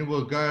 then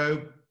we'll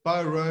go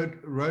by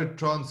road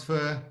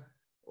transfer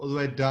all the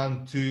way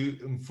down to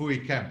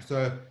Mfui camp.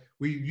 So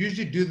We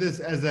usually do this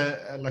as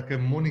like a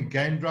morning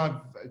game drive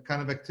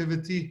kind of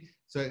activity.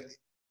 So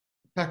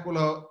pack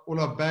all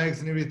our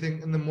bags and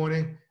everything in the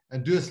morning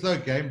and do a slow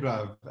game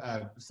drive,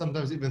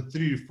 sometimes even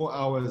 3 to 4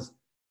 hours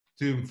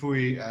to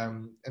Mfui,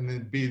 and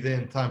then be there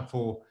in time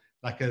for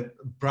like a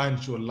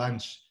brunch or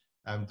lunch,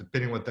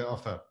 depending what they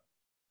offer.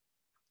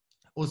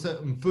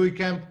 Also, Mfui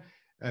camp,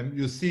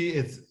 you'll see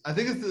I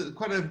think it's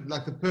quite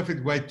like the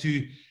perfect way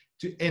to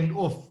end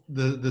off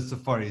the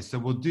safari. So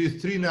we'll do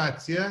 3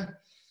 nights here.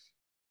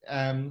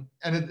 And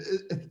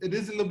it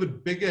is a little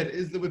bit bigger. It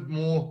is a little bit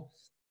more,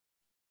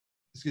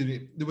 excuse me,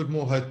 a little bit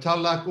more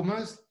hotel-like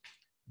almost,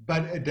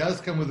 but it does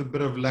come with a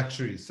bit of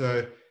luxury.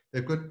 So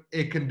they've got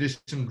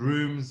air-conditioned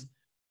rooms,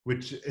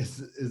 which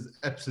is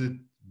absolute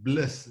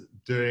bliss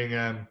during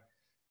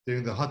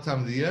the hot time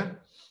of the year.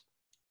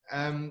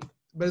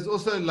 But it's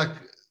also like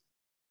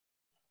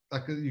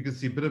you can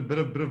see a bit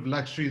of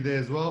luxury there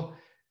as well.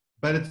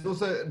 But it's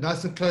also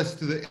nice and close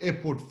to the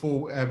airport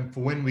for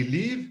when we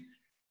leave.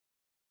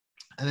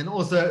 And then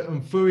also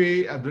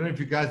Mfui, I don't know if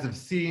you guys have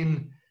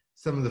seen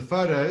some of the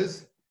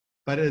photos,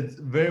 but it's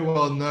very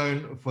well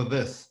known for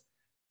this,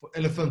 for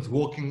elephants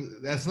walking.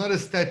 That's not a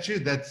statue,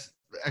 that's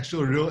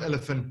actual real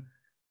elephant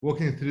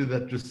walking through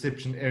that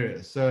reception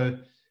area. So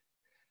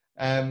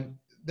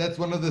that's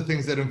one of the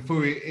things that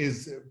Mfui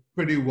is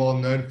pretty well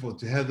known for,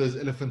 to have those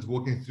elephants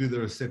walking through the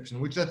reception,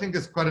 which I think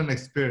is quite an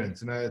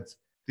experience. You know,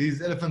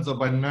 these elephants are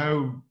by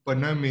no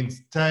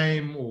means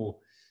tame or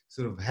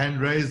sort of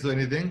hand raised or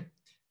anything.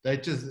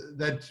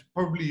 That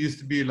probably used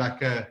to be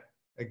like a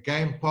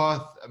game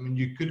path. I mean,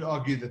 you could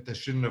argue that they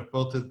shouldn't have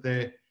built it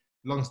there.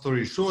 Long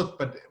story short,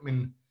 but I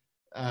mean,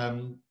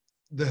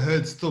 the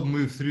herds still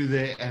move through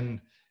there, and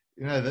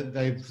you know that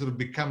they've sort of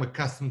become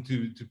accustomed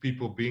to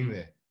people being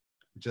there,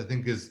 which I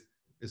think is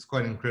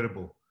quite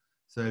incredible.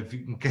 So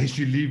in case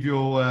you leave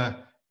your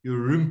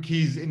room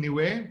keys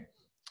anywhere,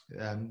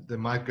 they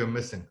might go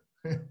missing.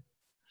 And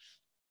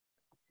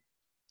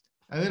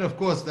then, of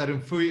course, that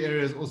Mfui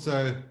area is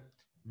also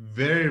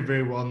very,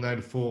 very well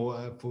known for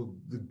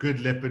the good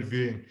leopard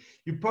viewing.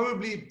 You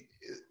probably,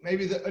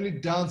 maybe the only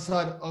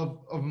downside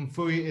of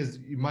Mfui is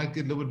you might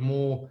get a little bit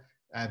more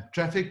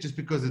traffic, just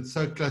because it's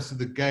so close to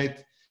the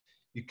gate.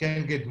 You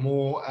can get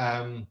more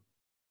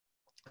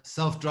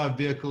self-drive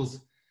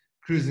vehicles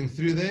cruising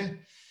through there.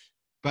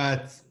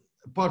 But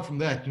apart from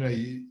that, you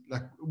know,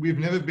 like we've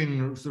never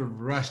been sort of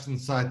rushed in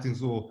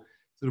sightings or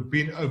sort of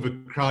been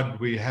overcrowded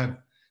where you have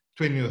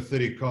 20 or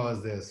 30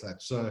 cars there as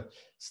such. So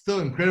still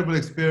incredible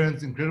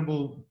experience,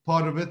 incredible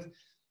part of it.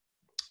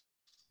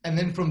 And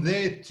then from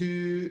there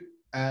to,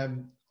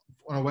 on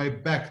our way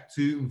back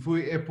to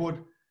Mfui Airport,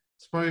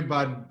 it's probably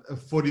about a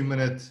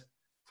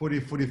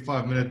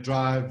 45 minute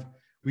drive.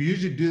 We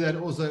usually do that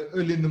also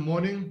early in the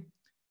morning,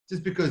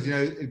 just because, you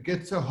know, it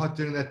gets so hot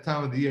during that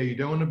time of the year. You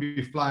don't want to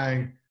be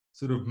flying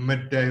sort of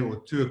midday or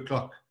 2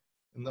 o'clock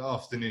in the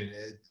afternoon.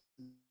 It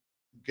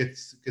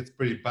gets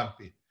pretty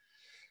bumpy.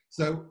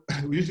 So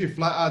we usually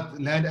fly out,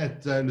 land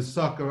at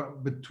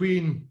Lusaka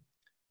between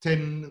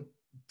 10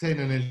 and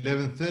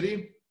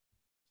 11:30,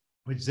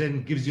 which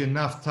then gives you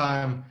enough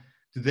time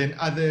to then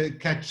either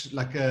catch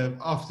like an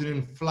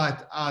afternoon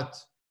flight out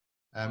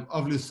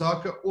of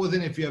Lusaka, or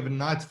then if you have a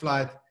night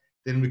flight,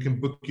 then we can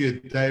book you a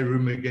day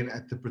room again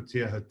at the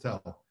Protea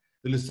Hotel.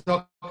 The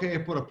Lusaka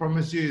airport, I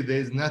promise you,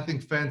 there's nothing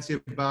fancy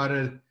about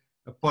it,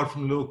 apart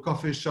from a little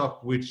coffee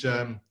shop, which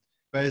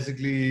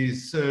basically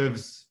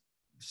serves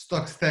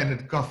stock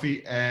standard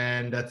coffee,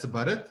 and that's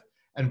about it,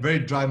 and very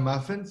dry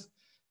muffins.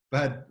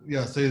 But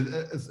yeah, so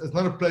it's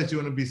not a place you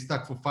want to be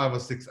stuck for 5 or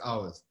 6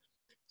 hours.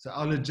 So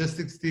our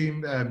logistics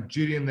team,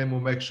 Judy and them, will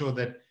make sure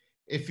that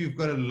if you've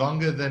got a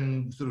longer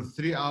than sort of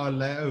 3 hour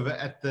layover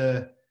at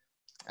the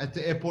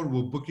airport,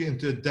 we'll book you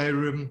into a day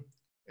room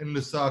in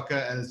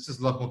Lusaka, and it's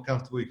just a lot more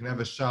comfortable. You can have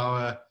a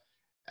shower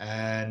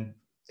and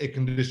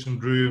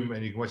air-conditioned room,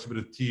 and you can watch a bit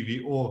of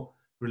TV or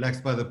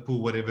relax by the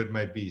pool, whatever it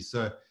may be.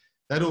 So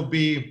that'll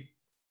be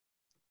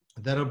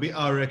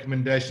our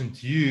recommendation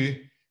to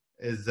you.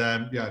 Is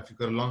yeah, if you've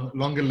got a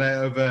longer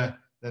layover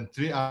than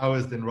 3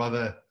 hours, then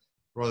rather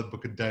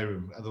book a day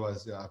room.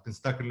 Otherwise, yeah, I've been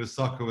stuck in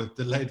Lusaka with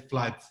delayed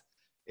flights.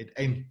 It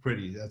ain't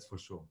pretty, that's for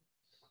sure.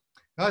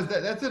 Guys,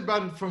 that's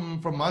about it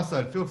from my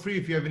side. Feel free,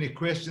 if you have any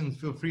questions,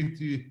 feel free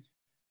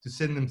to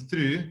send them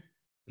through.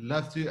 I'd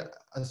love to.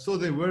 I saw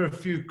there were a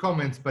few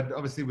comments, but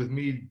obviously with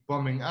me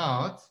bombing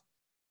out,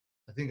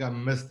 I think I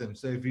missed them.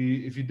 So if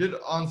you did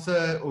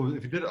answer, or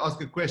if you did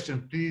ask a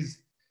question,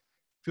 please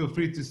feel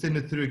free to send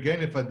it through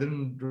again if I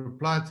didn't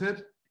reply to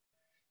it.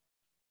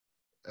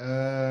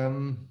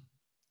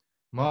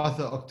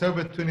 Martha,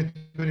 October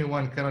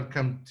 2021 cannot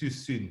come too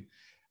soon.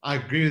 I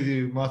agree with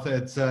you, Martha.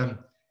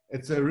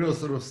 It's a real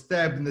sort of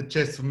stab in the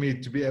chest for me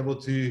to be able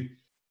to,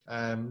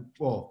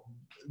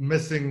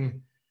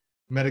 missing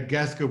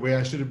Madagascar, where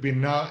I should have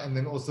been now, and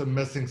then also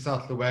missing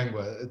South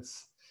Luangwa.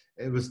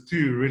 It was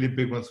two really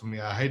big ones for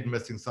me. I hate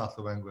missing South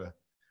Luangwa.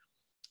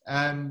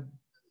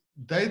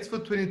 Dates for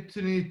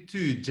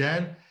 2022,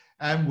 Jan.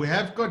 We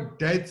have got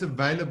dates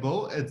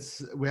available.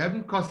 We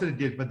haven't costed it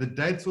yet, but the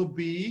dates will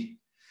be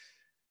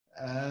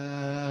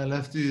I'll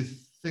have to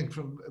think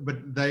from,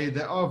 but they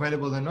are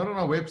available. They're not on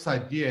our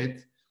website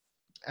yet.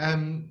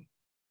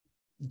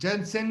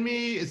 Jan, send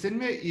me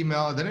an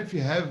email. I don't know if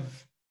you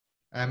have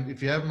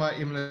my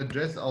email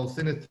address. I'll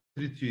send it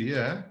through to you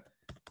here.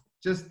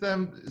 Just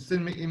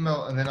send me an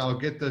email and then I'll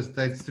get those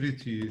dates through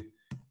to you.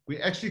 We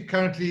actually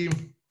currently,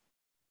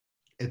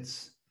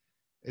 it's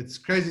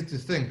crazy to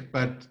think,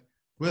 but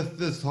with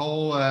this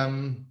whole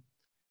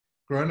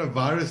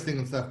coronavirus thing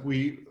and stuff,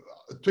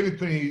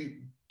 2022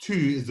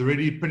 is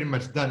already pretty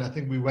much done. I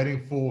think we're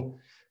waiting for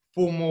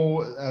 4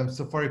 more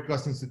safari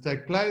crossings to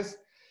take place.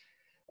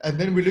 And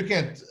then we're looking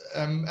at,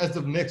 as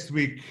of next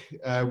week,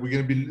 we're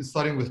going to be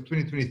starting with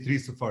 2023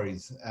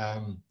 safaris.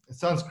 It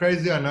sounds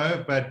crazy, I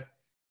know, but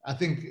I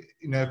think,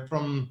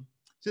 from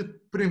just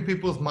putting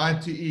people's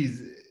mind to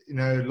ease,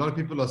 a lot of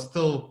people are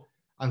still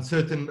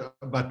uncertain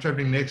about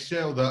traveling next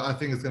year, although I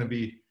think it's going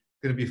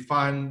to be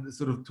fine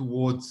sort of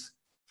towards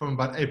from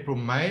about April,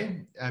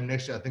 May.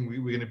 Next year, I think we're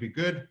going to be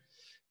good.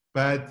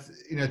 But,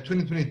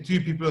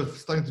 2022, people are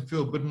starting to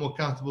feel a bit more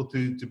comfortable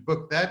to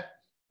book that.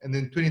 And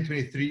then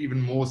 2023,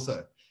 even more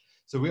so.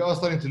 So we are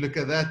starting to look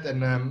at that,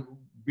 and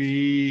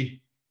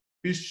be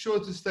sure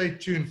to stay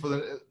tuned for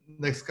the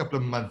next couple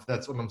of months.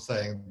 That's what I'm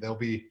saying. There'll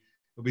be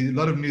a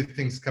lot of new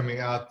things coming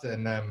out,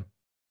 and a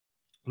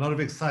lot of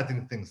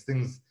exciting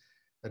things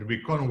that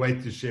we can't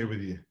wait to share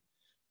with you.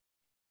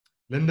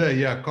 Linda,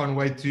 yeah, can't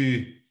wait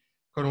to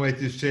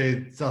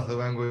share South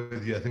Luangwa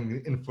with you. I think we're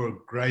in for a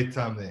great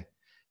time there.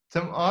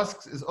 Tim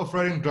asks, is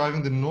off-roading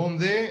driving the norm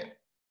there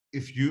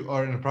if you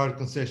are in a private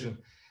concession?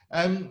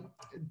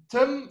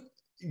 Tim,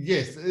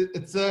 yes,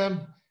 it's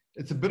a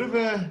bit of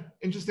an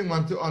interesting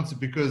one to answer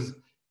because,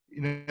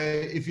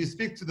 if you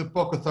speak to the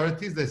park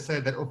authorities, they say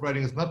that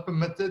off-roading is not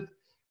permitted,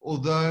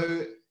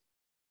 although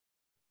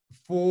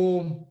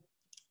for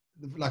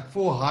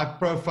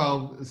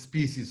high-profile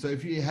species, so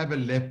if you have a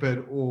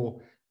leopard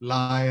or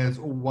lions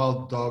or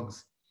wild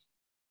dogs,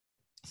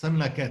 something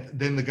like that,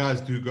 then the guys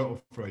do go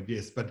off-road,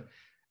 yes. But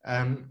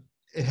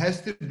it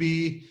has to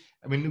be,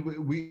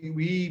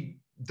 we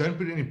don't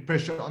put any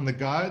pressure on the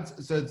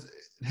guides, so it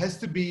has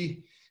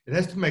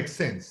to make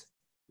sense.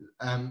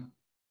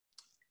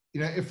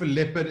 If a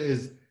leopard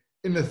is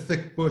in a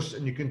thick bush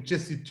and you can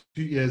just see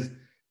 2 ears,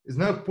 there's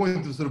no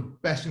point of sort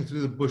of bashing through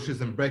the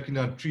bushes and breaking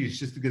down trees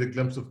just to get a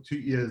glimpse of 2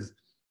 ears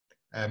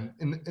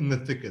in the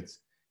thickets.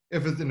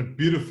 If it's in a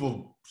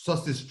beautiful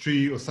sausage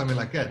tree or something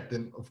like that,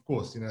 then of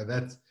course,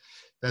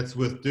 that's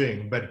worth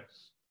doing. But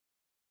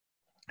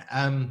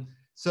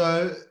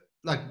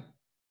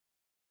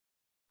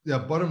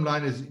bottom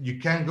line is you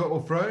can go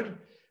off-road,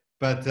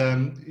 but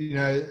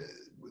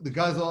the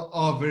guys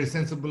are very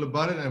sensible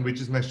about it, and we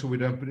just make sure we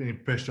don't put any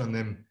pressure on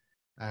them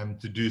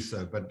to do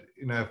so. But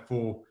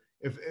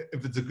if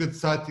it's a good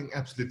sighting,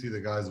 absolutely the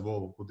guys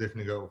will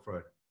definitely go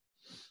off-road.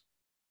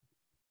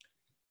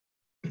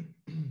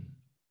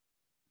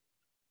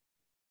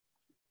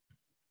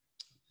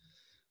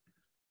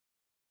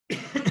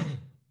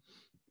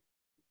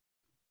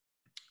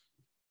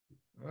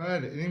 All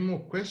right, any more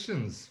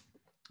questions?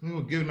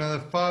 We'll give another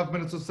 5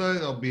 minutes or so.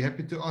 I'll be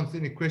happy to answer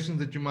any questions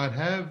that you might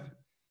have.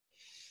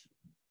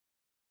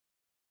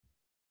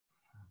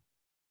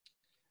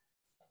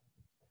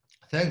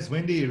 Thanks,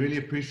 Wendy. Really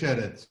appreciate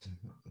it.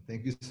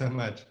 Thank you so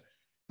much.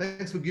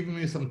 Thanks for giving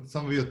me some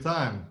of your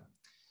time.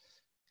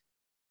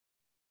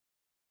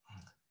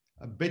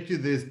 I bet you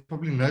there's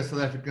probably no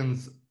South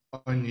Africans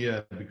on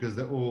here because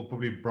they're all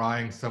probably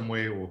braaiing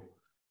somewhere or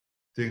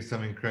doing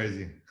something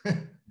crazy.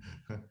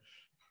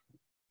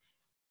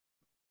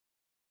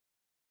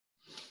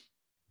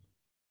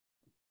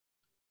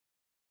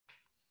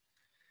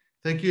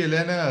 Thank you,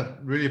 Elena.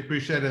 I really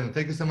appreciate it. And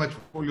thank you so much for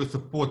all your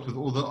support with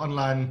all the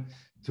online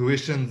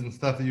tuitions and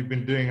stuff that you've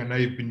been doing. I know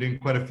you've been doing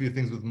quite a few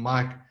things with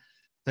Mike.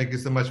 Thank you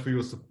so much for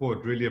your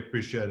support. Really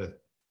appreciate it.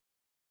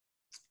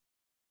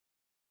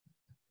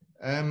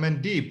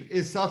 Mandeep,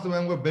 is South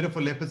Luangwa better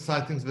for leopard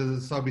sightings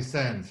versus Sabi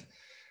Sands?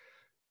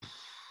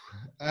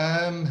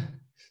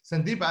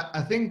 Sandeep,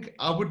 I think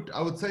I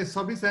would say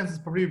Sabi Sands is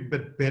probably a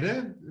bit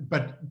better,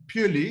 but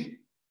purely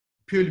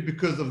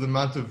because of the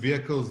amount of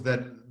vehicles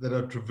that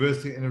are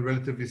traversing in a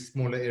relatively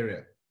smaller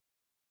area.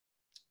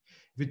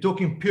 If you're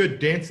talking pure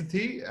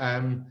density,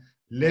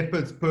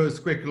 leopards per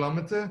square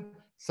kilometer,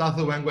 South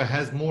Luangwa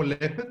has more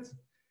leopards,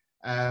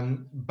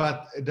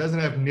 but it doesn't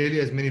have nearly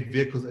as many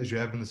vehicles as you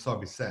have in the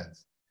Sabi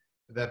Sands,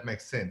 if that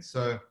makes sense.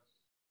 So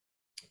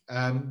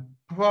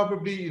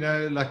probably,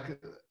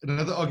 like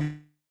another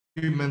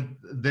argument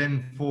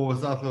then for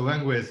South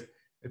Luangwa is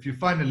if you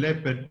find a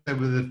leopard, stay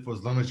with it for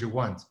as long as you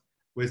want.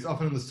 Whereas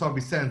often in the Sabi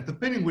Sands,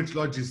 depending which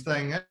lodge you're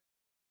staying at,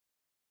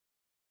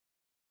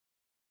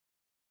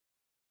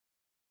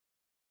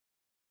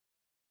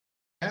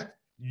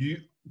 you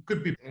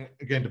could be,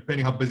 again,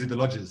 depending how busy the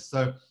lodge is.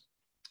 So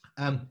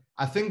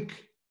I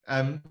think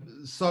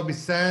Sabi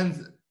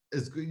Sands,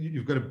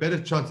 you've got a better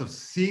chance of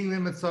seeing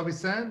them at Sabi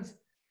Sands,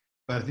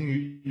 but I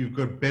think you've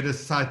got better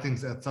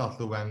sightings at South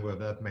Luangwa, if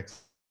that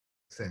makes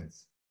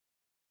sense.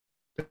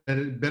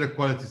 Better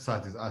quality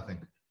sightings, I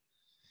think.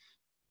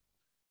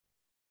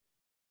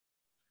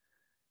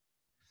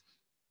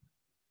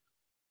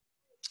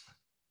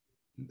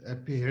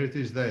 Happy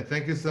Heritage Day.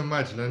 Thank you so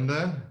much,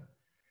 Linda.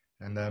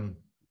 And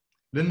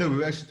Linda, we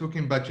were actually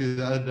talking about you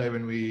the other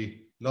day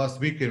last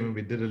weekend when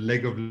we did a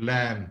leg of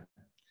lamb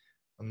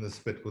on the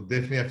spit. We'll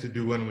definitely have to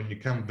do one when you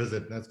come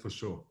visit, that's for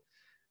sure.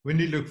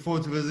 Wendy, look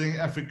forward to visiting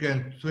Africa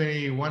in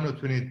 21 or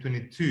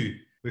 2022.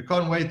 We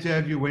can't wait to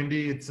have you,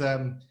 Wendy. It's,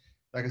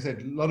 like I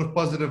said, a lot of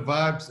positive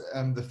vibes.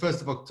 The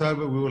 1st of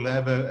October, we will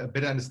have a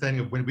better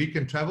understanding of when we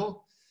can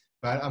travel.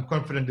 But I'm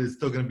confident it's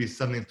still going to be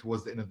something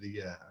towards the end of the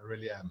year. I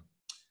really am.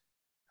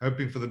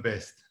 Hoping for the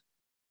best.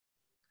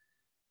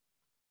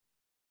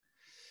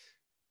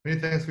 Many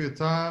thanks for your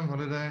time,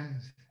 holiday.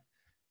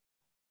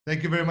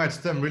 Thank you very much,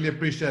 Tim. Really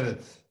appreciate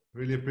it.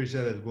 Really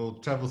appreciate it. We'll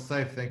travel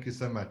safe. Thank you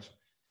so much.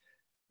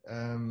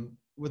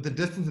 With the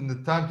distance and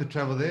the time to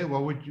travel there,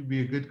 what would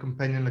be a good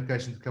companion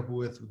location to couple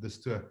with this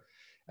tour?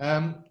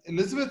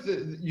 Elizabeth,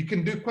 you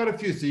can do quite a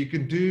few. So you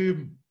can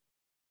do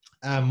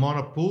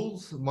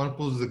monopools.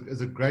 Monopools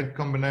is a great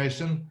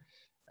combination.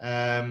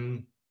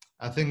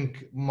 I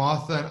think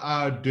Martha and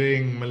I are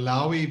doing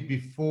Malawi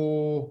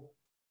before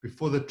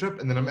the trip,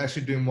 and then I'm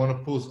actually doing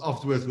monopools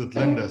afterwards with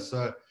Linda.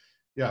 So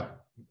yeah.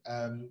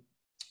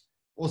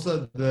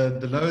 Also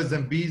the Lower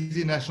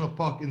Zambezi National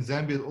Park in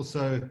Zambia is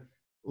also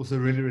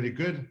really, really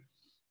good.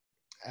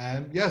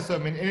 Yeah, so I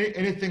mean,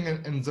 anything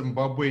in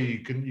Zimbabwe, you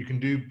can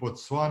do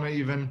Botswana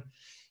even,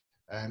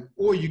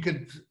 or you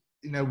could,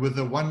 with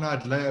a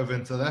one-night layover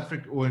in South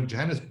Africa or in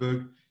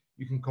Johannesburg,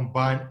 you can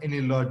combine any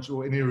lodge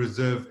or any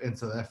reserve in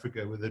South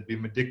Africa, whether it be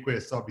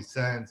Madikwe, Sabi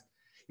Sands.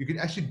 You can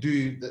actually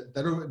do that.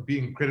 That would be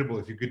incredible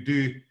if you could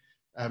do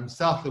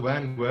South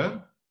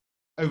Luangwa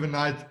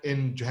overnight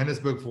in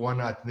Johannesburg for one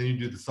night, and then you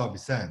do the Sabi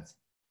Sands.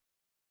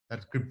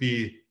 That could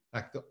be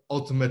like the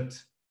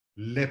ultimate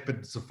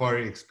leopard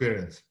safari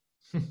experience.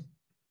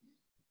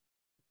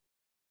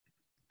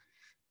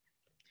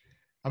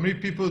 How many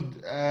people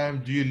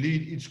do you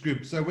lead each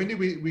group? So Wendy,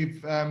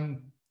 we've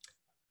brought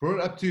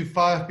it up to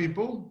 5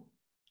 people.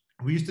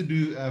 We used to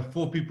do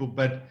 4 people,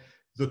 but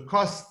the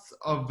costs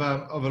of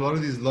a lot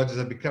of these lodges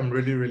have become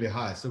really, really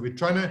high. So we're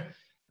trying to,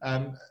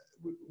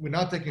 we're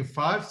now taking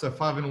 5, so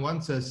 5 in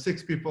 1, so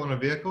 6 people on a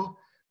vehicle,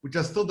 which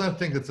I still don't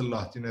think it's a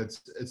lot.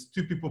 It's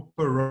 2 people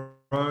per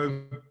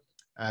row,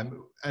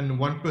 and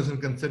 1 person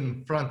can sit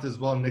in front as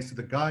well next to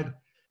the guide.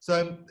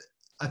 So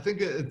I think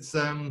it's,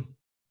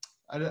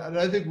 I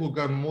don't think we'll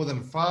go more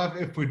than 5.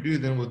 If we do,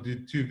 then we'll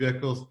do 2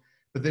 vehicles.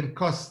 But then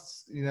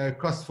costs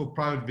for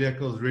private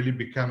vehicles really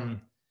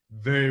become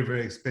very,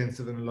 very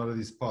expensive in a lot of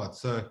these parts.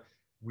 So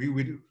we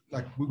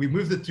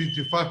moved it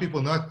to 5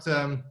 people, not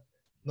to.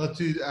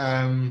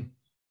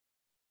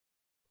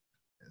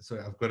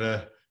 Sorry, I've got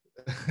a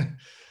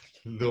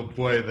little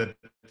boy that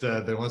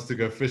wants to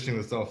go fishing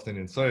this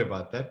afternoon. Sorry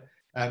about that.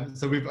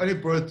 So we've only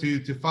brought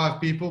it to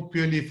 5 people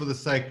purely for the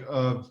sake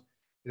of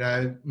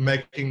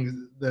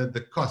making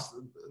the cost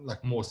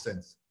like more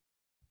sense.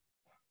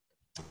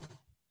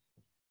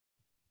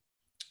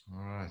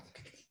 All right.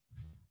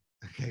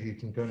 Okay, you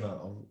can go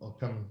now. I'll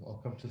come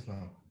just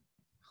now.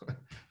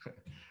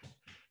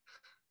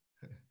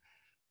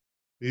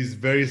 He's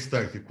very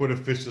stoked. He caught a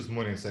fish this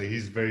morning, so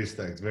he's very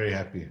stoked, very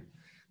happy.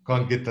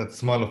 Can't get that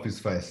smile off his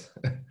face.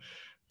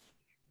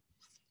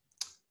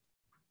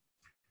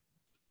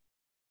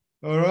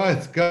 All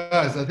right,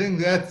 guys. I think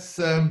that's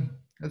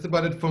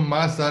about it from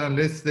my side,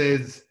 unless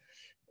there's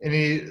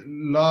any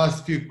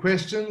last few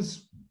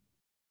questions.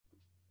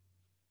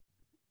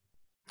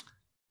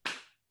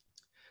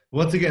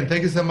 Once again,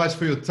 thank you so much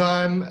for your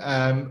time.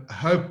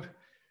 Hope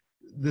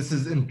this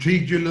has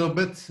intrigued you a little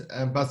bit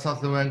about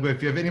South Luangwa.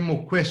 If you have any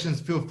more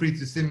questions, feel free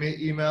to send me an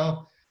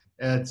email.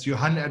 It's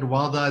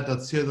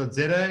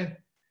johan@wilder.co.za,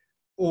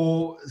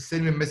 or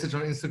send me a message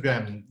on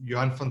Instagram,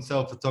 Johan van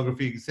Zyl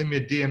Photography. Send me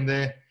a DM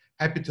there.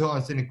 Happy to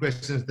answer any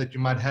questions that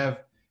you might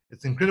have.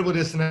 It's an incredible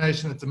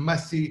destination. It's a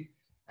must-see,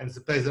 and it's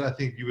a place that I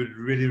think you would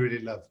really, really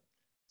love.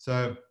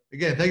 So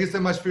again, thank you so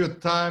much for your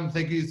time.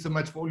 Thank you so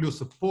much for all your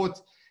support.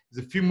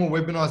 There's a few more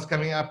webinars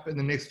coming up in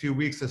the next few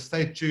weeks, so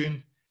stay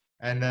tuned,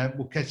 and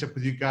we'll catch up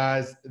with you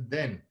guys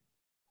then.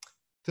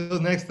 Till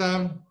next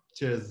time,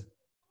 cheers.